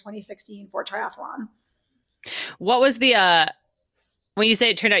Rio in 2016 for triathlon. What was the, when you say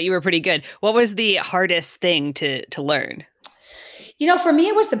it turned out you were pretty good, what was the hardest thing to learn? For me,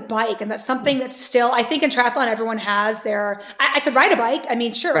 it was the bike. And that's something that's still, I think in triathlon, everyone has I could ride a bike. I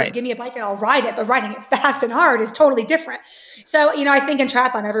mean, sure, give me a bike and I'll ride it, but riding it fast and hard is totally different. So, I think in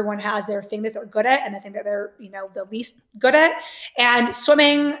triathlon, everyone has their thing that they're good at and the thing that they're, the least good at. And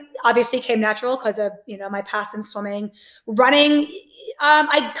swimming obviously came natural because of, my past in swimming. Running,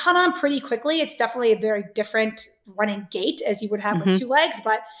 I caught on pretty quickly. It's definitely a very different running gait as you would have with two legs,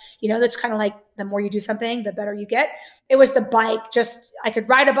 but that's kind of like the more you do something, the better you get. It was the bike. I could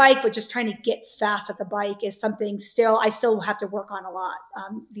ride a bike, but just trying to get fast at the bike is something I still have to work on a lot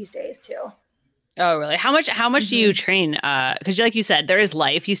these days too. Oh, really? How much do you train? Because like you said, there is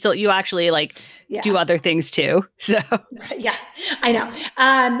life. You actually like do other things too. So yeah, I know.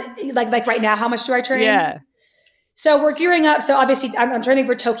 Like right now, how much do I train? Yeah. So we're gearing up. So obviously I'm training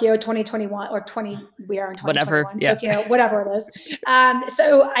for Tokyo 2021 or 20, we are in 2021, whatever, Tokyo, whatever it is.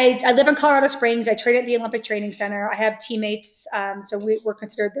 So I live in Colorado Springs. I train at the Olympic Training Center. I have teammates. So we're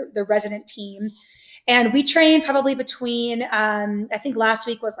considered the resident team. And we train probably between, I think last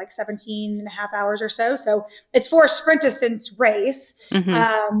week was like 17 and a half hours or so. So it's for a sprint distance race.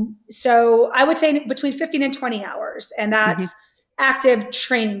 So I would say between 15 and 20 hours. And that's active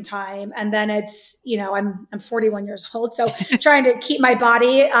training time. And then it's, I'm 41 years old. So trying to keep my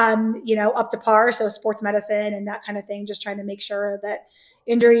body, up to par. So sports medicine and that kind of thing, just trying to make sure that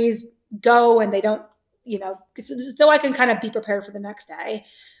injuries go and they don't, so I can kind of be prepared for the next day.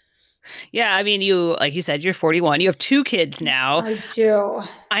 Yeah, I mean, like you said, you're 41. You have 2 kids now. I do.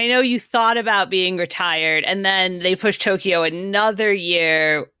 I know you thought about being retired, and then they pushed Tokyo another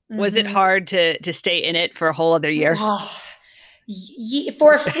year. Was it hard to stay in it for a whole other year?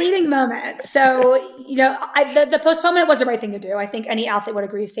 For a fleeting moment. So, the postponement was the right thing to do. I think any athlete would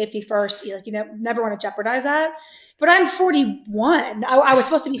agree, safety first. Never want to jeopardize that. But I'm 41. I was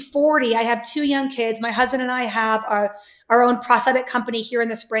supposed to be 40. I have 2 young kids. My husband and I have our own prosthetic company here in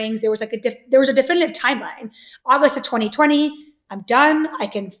the Springs. There was a definitive timeline. August of 2020, I'm done. I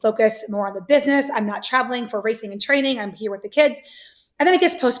can focus more on the business. I'm not traveling for racing and training. I'm here with the kids. And then it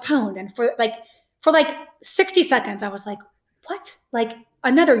gets postponed. And for 60 seconds, I was like, what? Like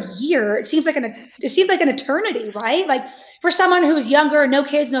another year? It seemed like an eternity, right? Like for someone who's younger, no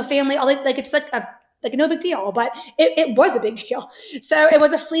kids, no family, it's like no big deal, but it was a big deal. So it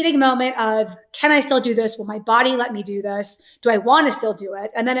was a fleeting moment of, can I still do this? Will my body let me do this? Do I want to still do it?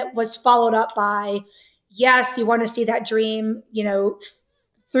 And then it was followed up by, yes, you want to see that dream,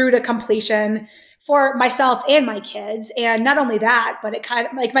 through to completion for myself and my kids. And not only that, but it kind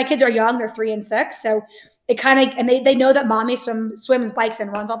of like my kids are young, they're 3 and 6. So it kind of, and they know that mommy swims, bikes,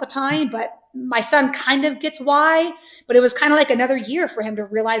 and runs all the time, but my son kind of gets why, but it was kind of like another year for him to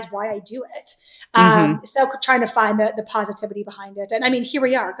realize why I do it. So trying to find the positivity behind it. And I mean, here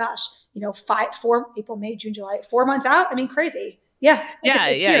we are, gosh, 4, April, May, June, July, 4 months out. I mean, crazy. Yeah.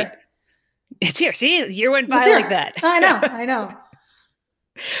 It's here. It's here. See, a year went by like that. I know.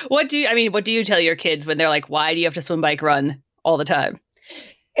 What do you tell your kids when they're like, why do you have to swim, bike, run all the time?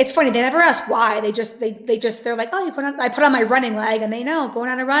 It's funny. They never ask why. They're like, oh, I put on my running leg and they know going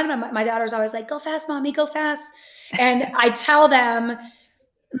on a run. My daughter's always like, go fast, mommy, go fast. And I tell them,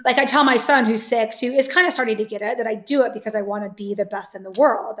 like I tell my son who's 6, who is kind of starting to get it, that I do it because I want to be the best in the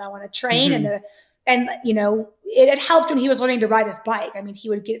world. I want to train and it helped when he was learning to ride his bike. I mean, he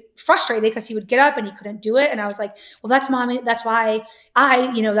would get frustrated because he would get up and he couldn't do it. And I was like, well, that's mommy. That's why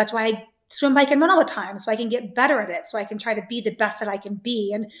I swim, bike, and run all the time, so I can get better at it, so I can try to be the best that I can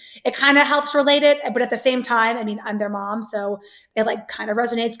be. And it kind of helps relate it, but at the same time, I mean, I'm their mom, so it like kind of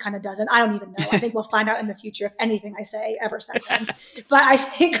resonates, kind of doesn't. I don't even know. I think we'll find out in the future if anything I say ever sets him. But I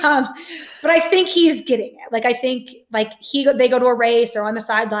think he's getting it. Like I think like they go to a race or on the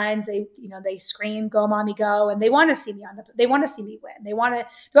sidelines, they scream, "Go, mommy, go!" And they want to see me they want to see me win. They want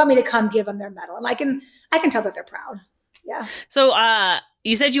me to come give them their medal, and I can tell that they're proud. Yeah. So,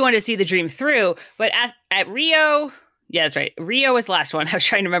 you said you wanted to see the dream through, but at Rio, yeah, that's right. Rio was the last one. I was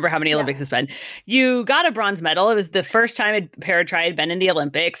trying to remember how many Olympics it's been. You got a bronze medal. It was the first time Paratri had been in the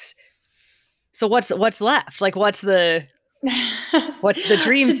Olympics. So what's left? Like, what's the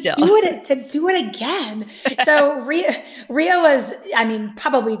dream still? To do it again. So Rio was, I mean,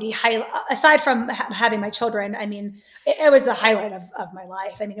 probably the highlight, aside from having my children. I mean, it was the highlight of my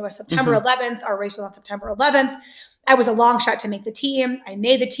life. I mean, it was September 11th. Our race was on September 11th. I was a long shot to make the team. I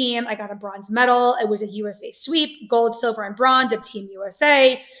made the team. I got a bronze medal. It was a USA sweep, gold, silver, and bronze of Team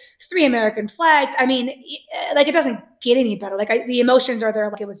USA, 3 American flags. I mean, like it doesn't get any better. Like the emotions are there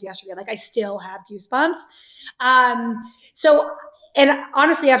like it was yesterday. Like I still have goosebumps. And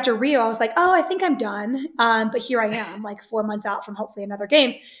honestly, after Rio, I was like, oh, I think I'm done. But here I am, like 4 months out from hopefully another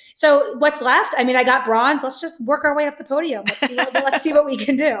games. So what's left? I mean, I got bronze. Let's just work our way up the podium. Let's see what we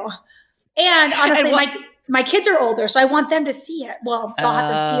can do. And honestly, my kids are older, so I want them to see it. Well, they'll have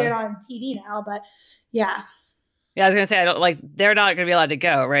to see it on TV now, but yeah. Yeah, I was going to say, they're not going to be allowed to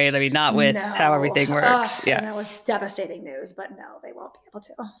go, right? I mean, not with how everything works. Yeah. That was devastating news, but no, they won't be able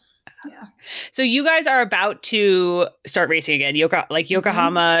to. Yeah. So you guys are about to start racing again.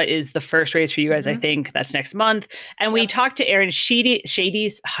 Yokohama is the first race for you guys, I think. That's next month. And we talked to Aaron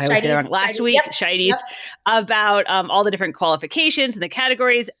Scheides last week, Scheides, about all the different qualifications and the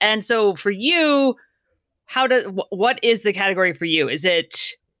categories. And so for you, what is the category for you? Is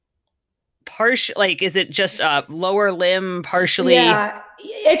it partial, like, is it just lower limb partially? Yeah,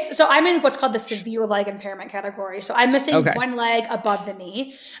 so I'm in what's called the severe leg impairment category. So I'm missing one leg above the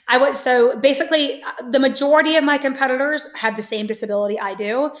knee. So basically the majority of my competitors have the same disability I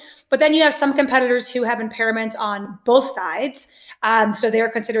do, but then you have some competitors who have impairment on both sides. So they're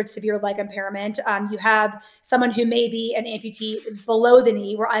considered severe leg impairment. You have someone who may be an amputee below the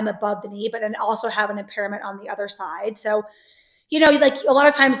knee where I'm above the knee, but then also have an impairment on the other side. So like a lot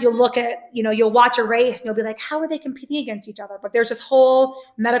of times you'll look at, you'll watch a race and you'll be like, how are they competing against each other? But there's this whole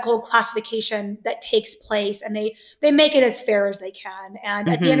medical classification that takes place, and they make it as fair as they can. And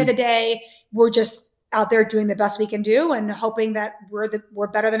at the end of the day, we're just out there doing the best we can do and hoping that we're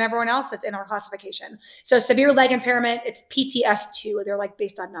better than everyone else that's in our classification. So severe leg impairment, it's PTS2. They're like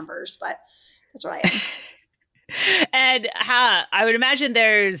based on numbers, but that's what I am. And I would imagine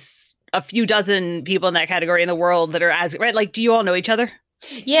there's a few dozen people in that category in the world that are right? Like, do you all know each other?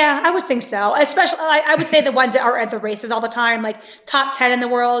 Yeah, I would think so. Especially, I would say the ones that are at the races all the time, like top 10 in the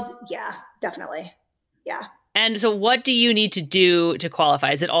world. Yeah, definitely. Yeah. And so what do you need to do to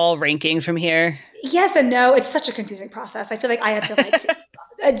qualify? Is it all rankings from here? Yes and no. It's such a confusing process. I feel like I have to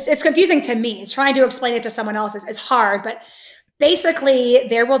it's confusing to me. Trying to explain it to someone else is hard, but basically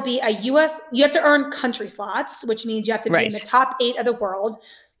there will be you have to earn country slots, which means you have to be in the top 8 of the world.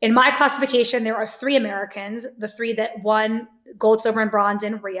 In my classification, there are 3 Americans, the 3 that won gold, silver, and bronze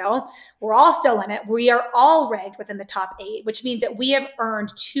in Rio. We're all still in it. We are all ranked within the top 8, which means that we have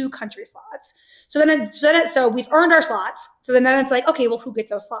earned 2 country slots. So we've earned our slots. So then it's like, okay, well, who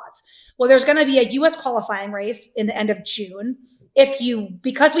gets those slots? Well, there's going to be a U.S. qualifying race in the end of June.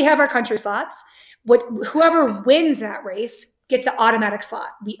 Because we have our country slots, whoever wins that race gets an automatic slot.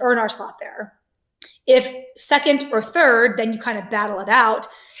 We earn our slot there. If second or third, then you kind of battle it out.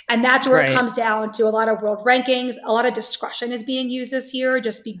 And that's where it comes down to a lot of world rankings. A lot of discretion is being used this year,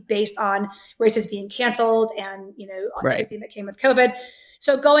 just based on races being canceled and, everything that came with COVID.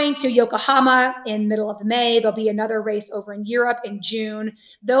 So going to Yokohama in middle of May, there'll be another race over in Europe in June.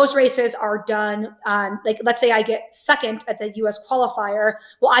 Those races are done let's say I get second at the US qualifier.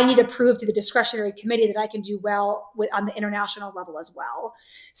 Well, I need to prove to the discretionary committee that I can do well on the international level as well.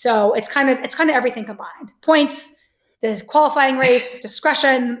 So it's kind of everything combined. Points, the qualifying race,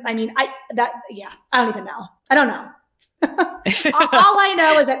 discretion. I mean, I don't even know. I don't know. All I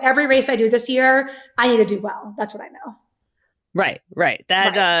know is that every race I do this year, I need to do well. That's what I know. Right.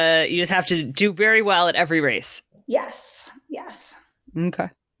 That you just have to do very well at every race. Yes. Okay.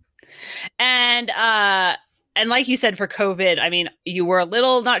 And like you said, for COVID, I mean, you were a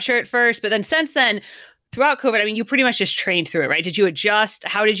little not sure at first, but then since then, throughout COVID, I mean, you pretty much just trained through it, right? Did you adjust?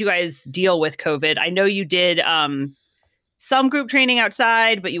 How did you guys deal with COVID? I know you did some group training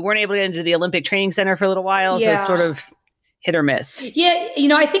outside, but you weren't able to get into the Olympic Training Center for a little while. Yeah. So it's sort of hit or miss. Yeah.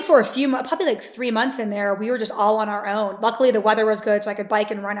 I think for a few months, probably like 3 months in there, we were just all on our own. Luckily the weather was good, so I could bike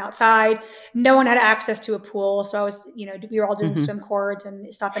and run outside. No one had access to a pool. So I was, we were all doing swim cords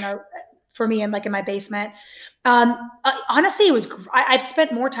and stuff for me and in my basement. Honestly, it was, I've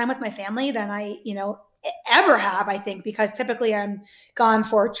spent more time with my family than I, ever have, I think, because typically I'm gone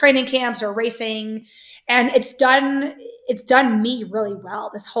for training camps or racing, and it's done me really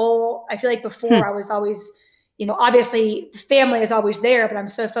well. I feel like before I was always, obviously family is always there, but I'm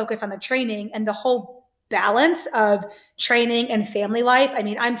so focused on the training and the whole balance of training and family life. I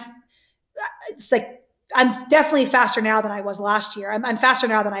mean, I'm definitely faster now than I was last year. I'm faster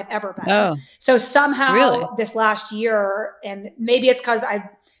now than I've ever been. Oh, so somehow this last year, and maybe it's because I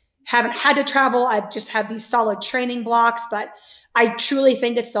haven't had to travel, I've just had these solid training blocks, but I truly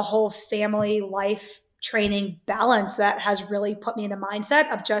think it's the whole family life training balance that has really put me in a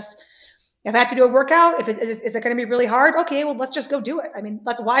mindset of just, if I have to do a workout, is it going to be really hard? Okay, well, let's just go do it. I mean,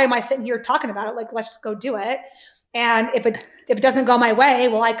 why am I sitting here talking about it? Let's go do it. And if it doesn't go my way,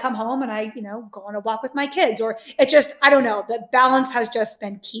 well, I come home and I, go on a walk with my kids, or I don't know. The balance has just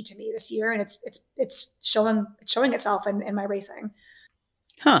been key to me this year, and it's showing itself in my racing.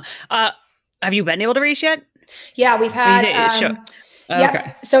 Huh. Have you been able to race yet? Yeah, we've had.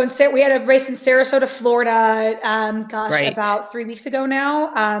 Yes. So we had a race in Sarasota, Florida. About 3 weeks ago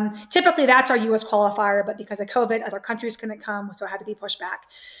now. Typically, that's our U.S. qualifier, but because of COVID, other countries couldn't come, so it had to be pushed back.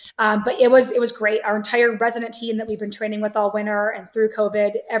 But it was great. Our entire resident team that we've been training with all winter and through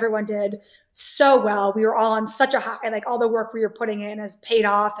COVID, everyone did so well. We were all on such a high. Like, all the work we were putting in has paid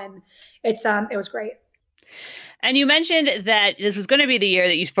off, and it was great. And you mentioned that this was going to be the year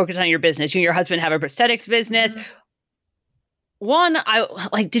that you focused on your business. You and your husband have a prosthetics business. Mm-hmm. One,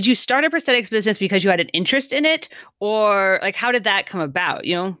 did you start a prosthetics business because you had an interest in it, or how did that come about?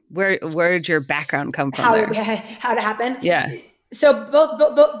 Where did your background come from? How it happened? Yeah. So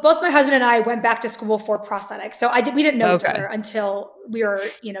both my husband and I went back to school for prosthetics. So we didn't know each other until we were,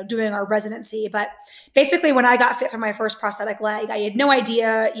 doing our residency. But basically when I got fit for my first prosthetic leg, I had no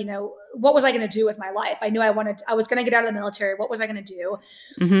idea, what was I going to do with my life? I knew I was going to get out of the military. What was I going to do?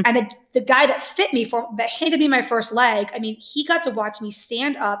 Mm-hmm. And the guy that that handed me my first leg, I mean, he got to watch me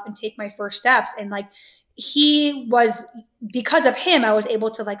stand up and take my first steps. And because of him, I was able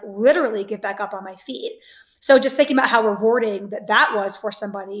to literally get back up on my feet. So just thinking about how rewarding that was for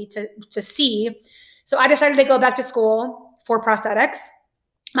somebody to see. So I decided to go back to school for prosthetics.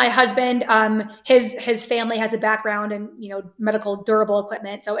 My husband, his family has a background in, medical durable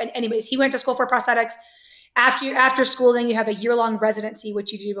equipment. So anyways, he went to school for prosthetics. After schooling, you have a year-long residency,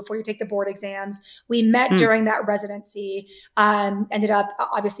 which you do before you take the board exams. We met during that residency, ended up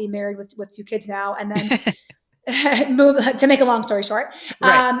obviously married with 2 kids now. And then to make a long story short.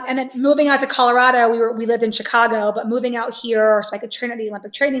 Right. And then moving out to Colorado, we lived in Chicago, but moving out here so I could train at the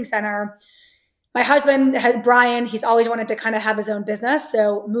Olympic Training Center. My husband, Brian, he's always wanted to kind of have his own business.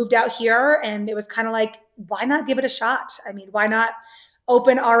 So moved out here, and it was kind of like, why not give it a shot? I mean, why not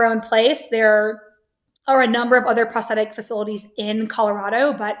open our own place? There are a number of other prosthetic facilities in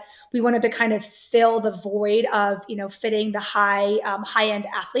Colorado, but we wanted to kind of fill the void of, fitting the high-end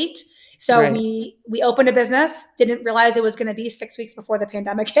athlete. So right. we opened a business, didn't realize it was going to be 6 weeks before the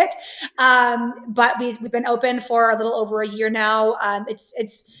pandemic hit. But we've been open for a little over a year now.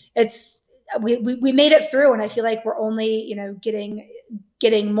 We made it through, and I feel like we're only,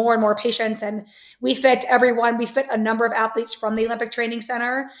 getting more and more patients, and we fit everyone. We fit a number of athletes from the Olympic Training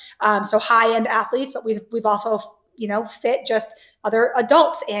Center. So high-end athletes, but we've also, fit just other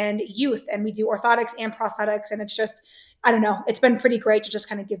adults and youth, and we do orthotics and prosthetics. And it's just, I don't know, it's been pretty great to just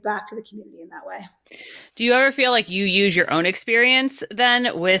kind of give back to the community in that way. Do you ever feel like you use your own experience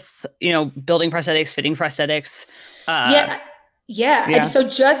then with, building prosthetics, fitting prosthetics? Yeah. And so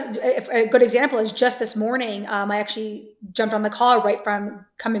a good example is just this morning, I actually jumped on the call right from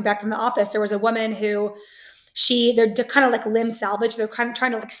coming back from the office. There was a woman who they're kind of like limb salvage. They're kind of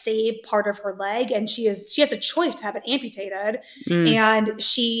trying to save part of her leg, and she has a choice to have it amputated. And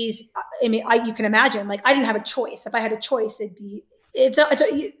you can imagine, I didn't have a choice. If I had a choice, that's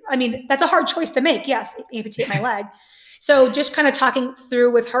a hard choice to make. Yes, amputate my leg. So just kind of talking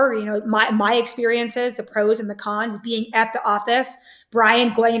through with her, my experiences, the pros and the cons, being at the office,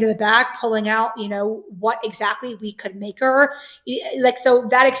 Brian going into the back, pulling out, what exactly we could make her. So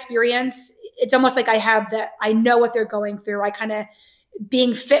that experience, it's almost like I know what they're going through. I kind of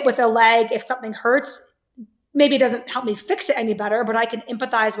being fit with a leg, if something hurts, maybe it doesn't help me fix it any better, but I can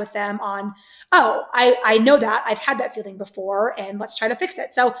empathize with them on, I know that, I've had that feeling before, and let's try to fix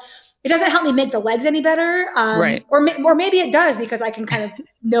it. So it doesn't help me make the legs any better. Right. Or maybe it does, because I can kind of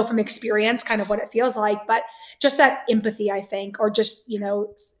know from experience kind of what it feels like, but just that empathy, I think, or just,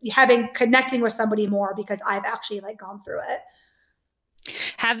 connecting with somebody more because I've actually gone through it.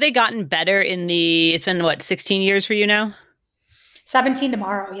 Have they gotten better it's been 16 years for you now? 17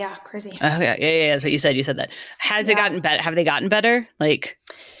 tomorrow. Yeah. Crazy. Oh yeah. That's what you said. You said that. Has it gotten better? Have they gotten better?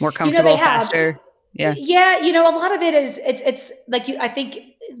 More comfortable, faster? Yeah. Yeah. A lot of it is, it's I think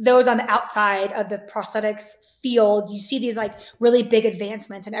those on the outside of the prosthetics field, you see these really big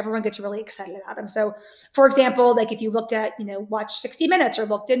advancements, and everyone gets really excited about them. So for example, if you looked at, watch 60 Minutes or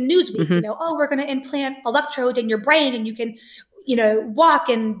looked in Newsweek, mm-hmm. We're going to implant electrodes in your brain, and you can, walk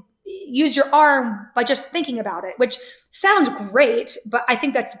and use your arm by just thinking about it, which sounds great, but I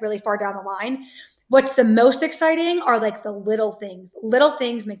think that's really far down the line. What's the most exciting are the little things. Little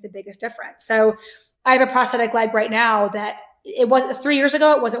things make the biggest difference. So I have a prosthetic leg right now that it was 3 years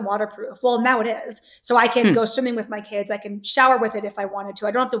ago, it wasn't waterproof. Well, now it is. So I can go swimming with my kids. I can shower with it if I wanted to.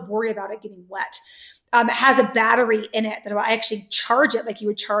 I don't have to worry about it getting wet. It has a battery in it that I actually charge it like you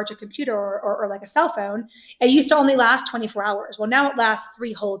would charge a computer or a cell phone. It used to only last 24 hours. Well, now it lasts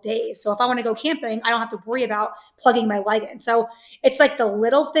 3 whole days. So if I want to go camping, I don't have to worry about plugging my leg in. So it's the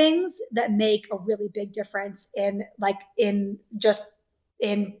little things that make a really big difference in just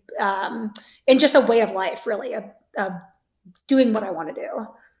a way of life, really, of doing what I want to do.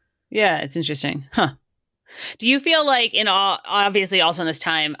 Yeah, it's interesting. Huh. Do you feel obviously also in this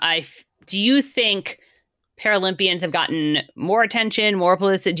time, do you think Paralympians have gotten more attention, more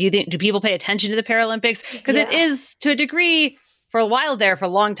publicity? Do people pay attention to the Paralympics? Because it is, to a degree, for a while there, for a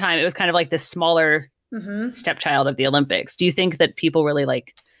long time, it was kind of this smaller mm-hmm. stepchild of the Olympics. Do you think that people really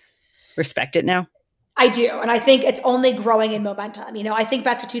respect it now? I do. And I think it's only growing in momentum. I think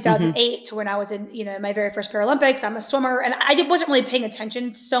back to 2008 mm-hmm. to when I was in, my very first Paralympics. I'm a swimmer, and I wasn't really paying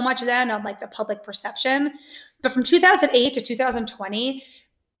attention so much then on the public perception. But from 2008 to 2020,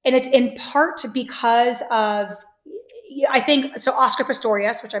 and it's in part because of, I think so. Oscar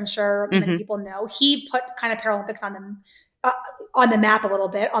Pistorius, which I'm sure many people know, he put kind of Paralympics on the map a little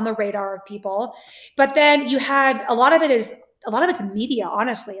bit, on the radar of people. But then you had a lot of it's media,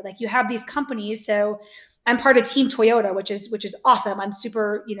 honestly. Like you have these companies. So I'm part of Team Toyota, which is awesome. I'm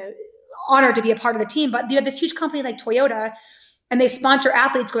super, honored to be a part of the team. But you have this huge company like Toyota, and they sponsor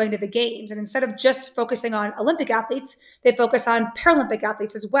athletes going to the games. And instead of just focusing on Olympic athletes, they focus on Paralympic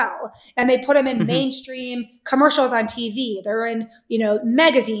athletes as well. And they put them in mainstream commercials on TV. They're in,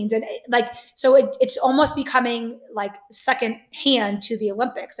 magazines. And so it's almost becoming like second hand to the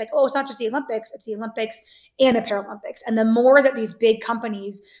Olympics. Like, oh, it's not just the Olympics, it's the Olympics and the Paralympics. And the more that these big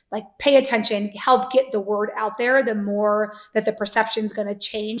companies like pay attention, help get the word out there, the more that the perception is going to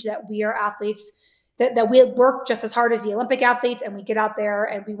change that we are athletes, that we work just as hard as the Olympic athletes, and we get out there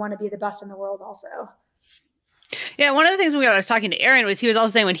and we want to be the best in the world also. Yeah, one of the things when I was talking to Aaron was he was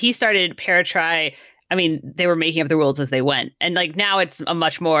also saying when he started Paratri, I mean, they were making up the rules as they went. And like now it's a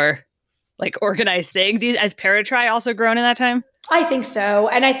much more like organized thing. Has Paratri also grown in that time? I think so.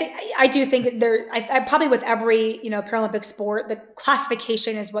 And I do think that I probably with every, Paralympic sport, the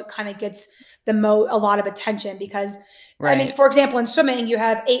classification is what kind of gets a lot of attention because right. I mean, for example, in swimming, you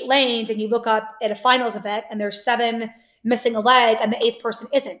have 8 lanes and you look up at a finals event and there's 7 missing a leg and the 8th person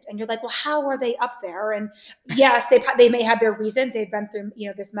isn't. And you're like, well, how are they up there? And yes, they may have their reasons. They've been through,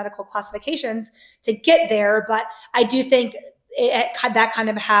 this medical classifications to get there. But I do think that kind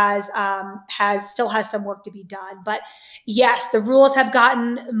of still has some work to be done. But yes, the rules have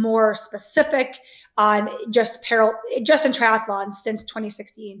gotten more specific on just in triathlon since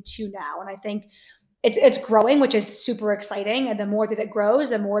 2016 to now. And I think it's growing, which is super exciting. And the more that it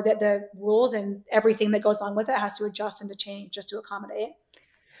grows, the more that the rules and everything that goes on with it has to adjust and to change just to accommodate.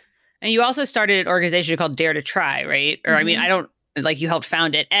 And you also started an organization called Dare to Try, right? Or I mean, you helped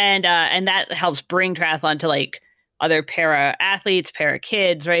found it, and that helps bring triathlon to like other para athletes, para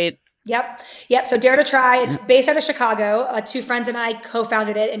kids, right? Yep. So Dare to Try, it's based out of Chicago. 2 friends and I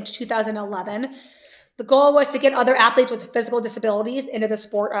co-founded it in 2011. The goal was to get other athletes with physical disabilities into the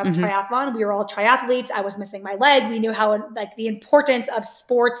sport of triathlon. We were all triathletes. I was missing my leg. We knew how the importance of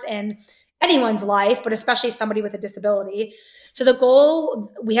sports in anyone's life, but especially somebody with a disability. So the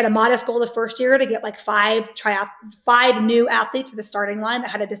goal, we had a modest goal the first year to get like 5 new athletes to the starting line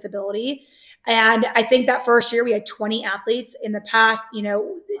that had a disability. And I think that first year we had 20 athletes. In the past,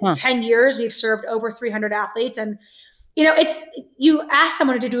 10 years, we've served over 300 athletes. And it's, you ask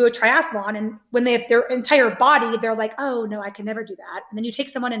someone to do a triathlon and when they have their entire body, they're like, oh no, I can never do that. And then you take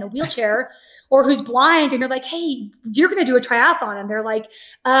someone in a wheelchair or who's blind and you're like, hey, you're going to do a triathlon. And they're like,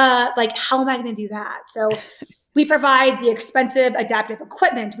 how am I going to do that? So we provide the expensive adaptive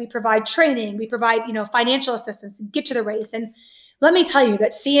equipment. We provide training. We provide, financial assistance to get to the race. And let me tell you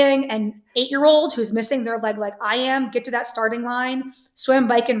that seeing an 8-year-old who's missing their leg like I am, get to that starting line, swim,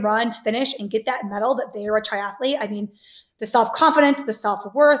 bike, and run, finish, and get that medal that they are a triathlete. I mean, the self-confidence, the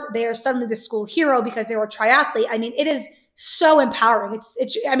self-worth, they are suddenly the school hero because they were a triathlete. I mean, it is so empowering.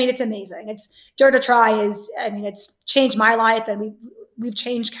 It's amazing. It's Dare to Try it's changed my life, and we've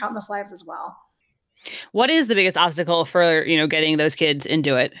changed countless lives as well. What is the biggest obstacle for, getting those kids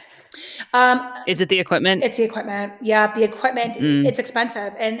into it? Is it the equipment? It's the equipment. Yeah, the equipment. It's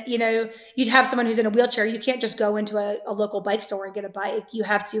expensive, and you'd have someone who's in a wheelchair. You can't just go into a local bike store and get a bike. You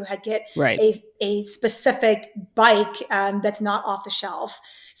have to get a specific bike that's not off the shelf.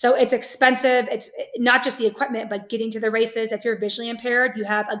 So it's expensive. It's not just the equipment, but getting to the races. If you're visually impaired, you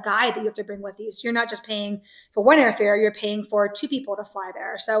have a guide that you have to bring with you. So you're not just paying for one airfare; you're paying for 2 people to fly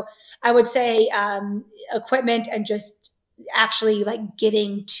there. So I would say equipment and just actually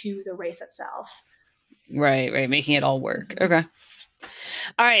getting to the race itself. Right. Making it all work. Okay.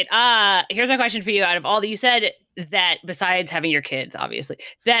 All right. Here's my question for you. Out of all that you said, that besides having your kids, obviously,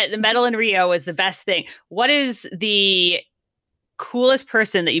 that the medal in Rio was the best thing. What is the coolest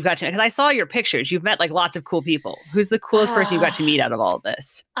person that you've got to meet? Because I saw your pictures. You've met lots of cool people. Who's the coolest person you got to meet out of all of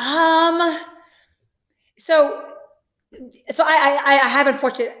this? So I have been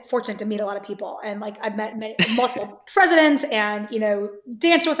fortunate to meet a lot of people, and I've met multiple presidents, and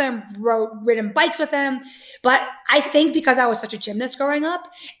danced with them, ridden bikes with them. But I think because I was such a gymnast growing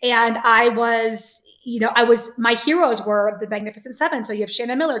up, and my heroes were the Magnificent Seven. So you have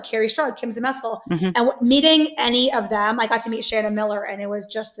Shannon Miller, Carrie Strug, Kim Zmeskal, and meeting any of them, I got to meet Shannon Miller, and it was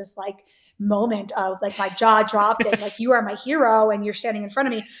just this moment of my jaw dropped and you are my hero and you're standing in front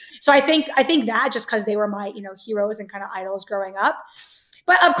of me. So I think that just because they were my heroes and kind of idols growing up.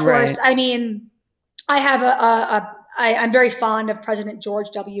 But of course, right. I mean, I have I'm very fond of President George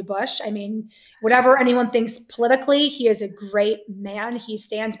W. Bush. I mean, whatever anyone thinks politically, he is a great man. He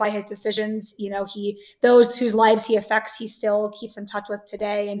stands by his decisions. You know, those whose lives he affects, he still keeps in touch with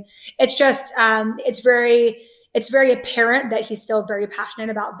today. And it's just, it's very apparent that he's still very passionate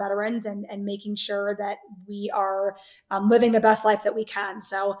about veterans and making sure that we are living the best life that we can.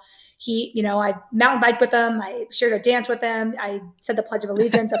 So I mountain biked with him. I shared a dance with him. I said the Pledge of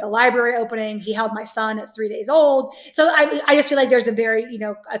Allegiance at the library opening. He held my son at 3 days old. So I just feel like there's a very,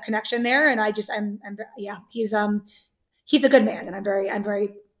 a connection there. And he's a good man. And I'm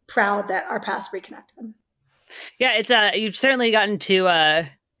very proud that our paths reconnected. Yeah. It's you've certainly gotten to,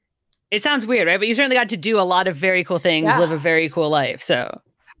 it sounds weird, right? But you certainly got to do a lot of very cool things, live a very cool life. So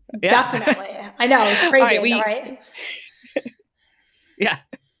yeah. Definitely. I know, it's crazy, right? Yeah.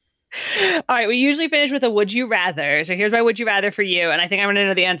 All right. We usually finish with a would you rather. So here's my would you rather for you. And I think I'm going to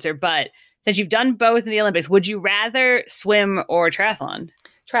know the answer. But since you've done both in the Olympics, would you rather swim or triathlon?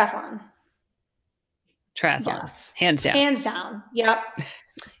 Triathlon. Yes. Hands down. Hands down. Yep.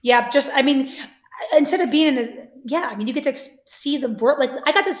 Yep. Just, I mean, instead of being you get to see the world. Like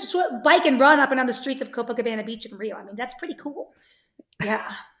I got to bike and run up and down the streets of Copacabana Beach in Rio. I mean, that's pretty cool.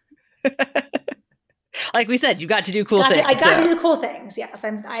 Yeah. Like we said, you got to do cool things. I got to do cool things. Yes.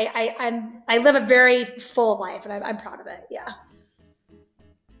 I live a very full life and I'm proud of it. Yeah.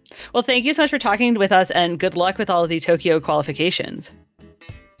 Well, thank you so much for talking with us and good luck with all of the Tokyo qualifications.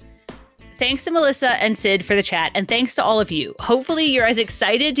 Thanks to Melissa and Sid for the chat, and thanks to all of you. Hopefully you're as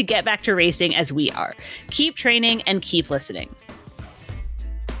excited to get back to racing as we are. Keep training and keep listening.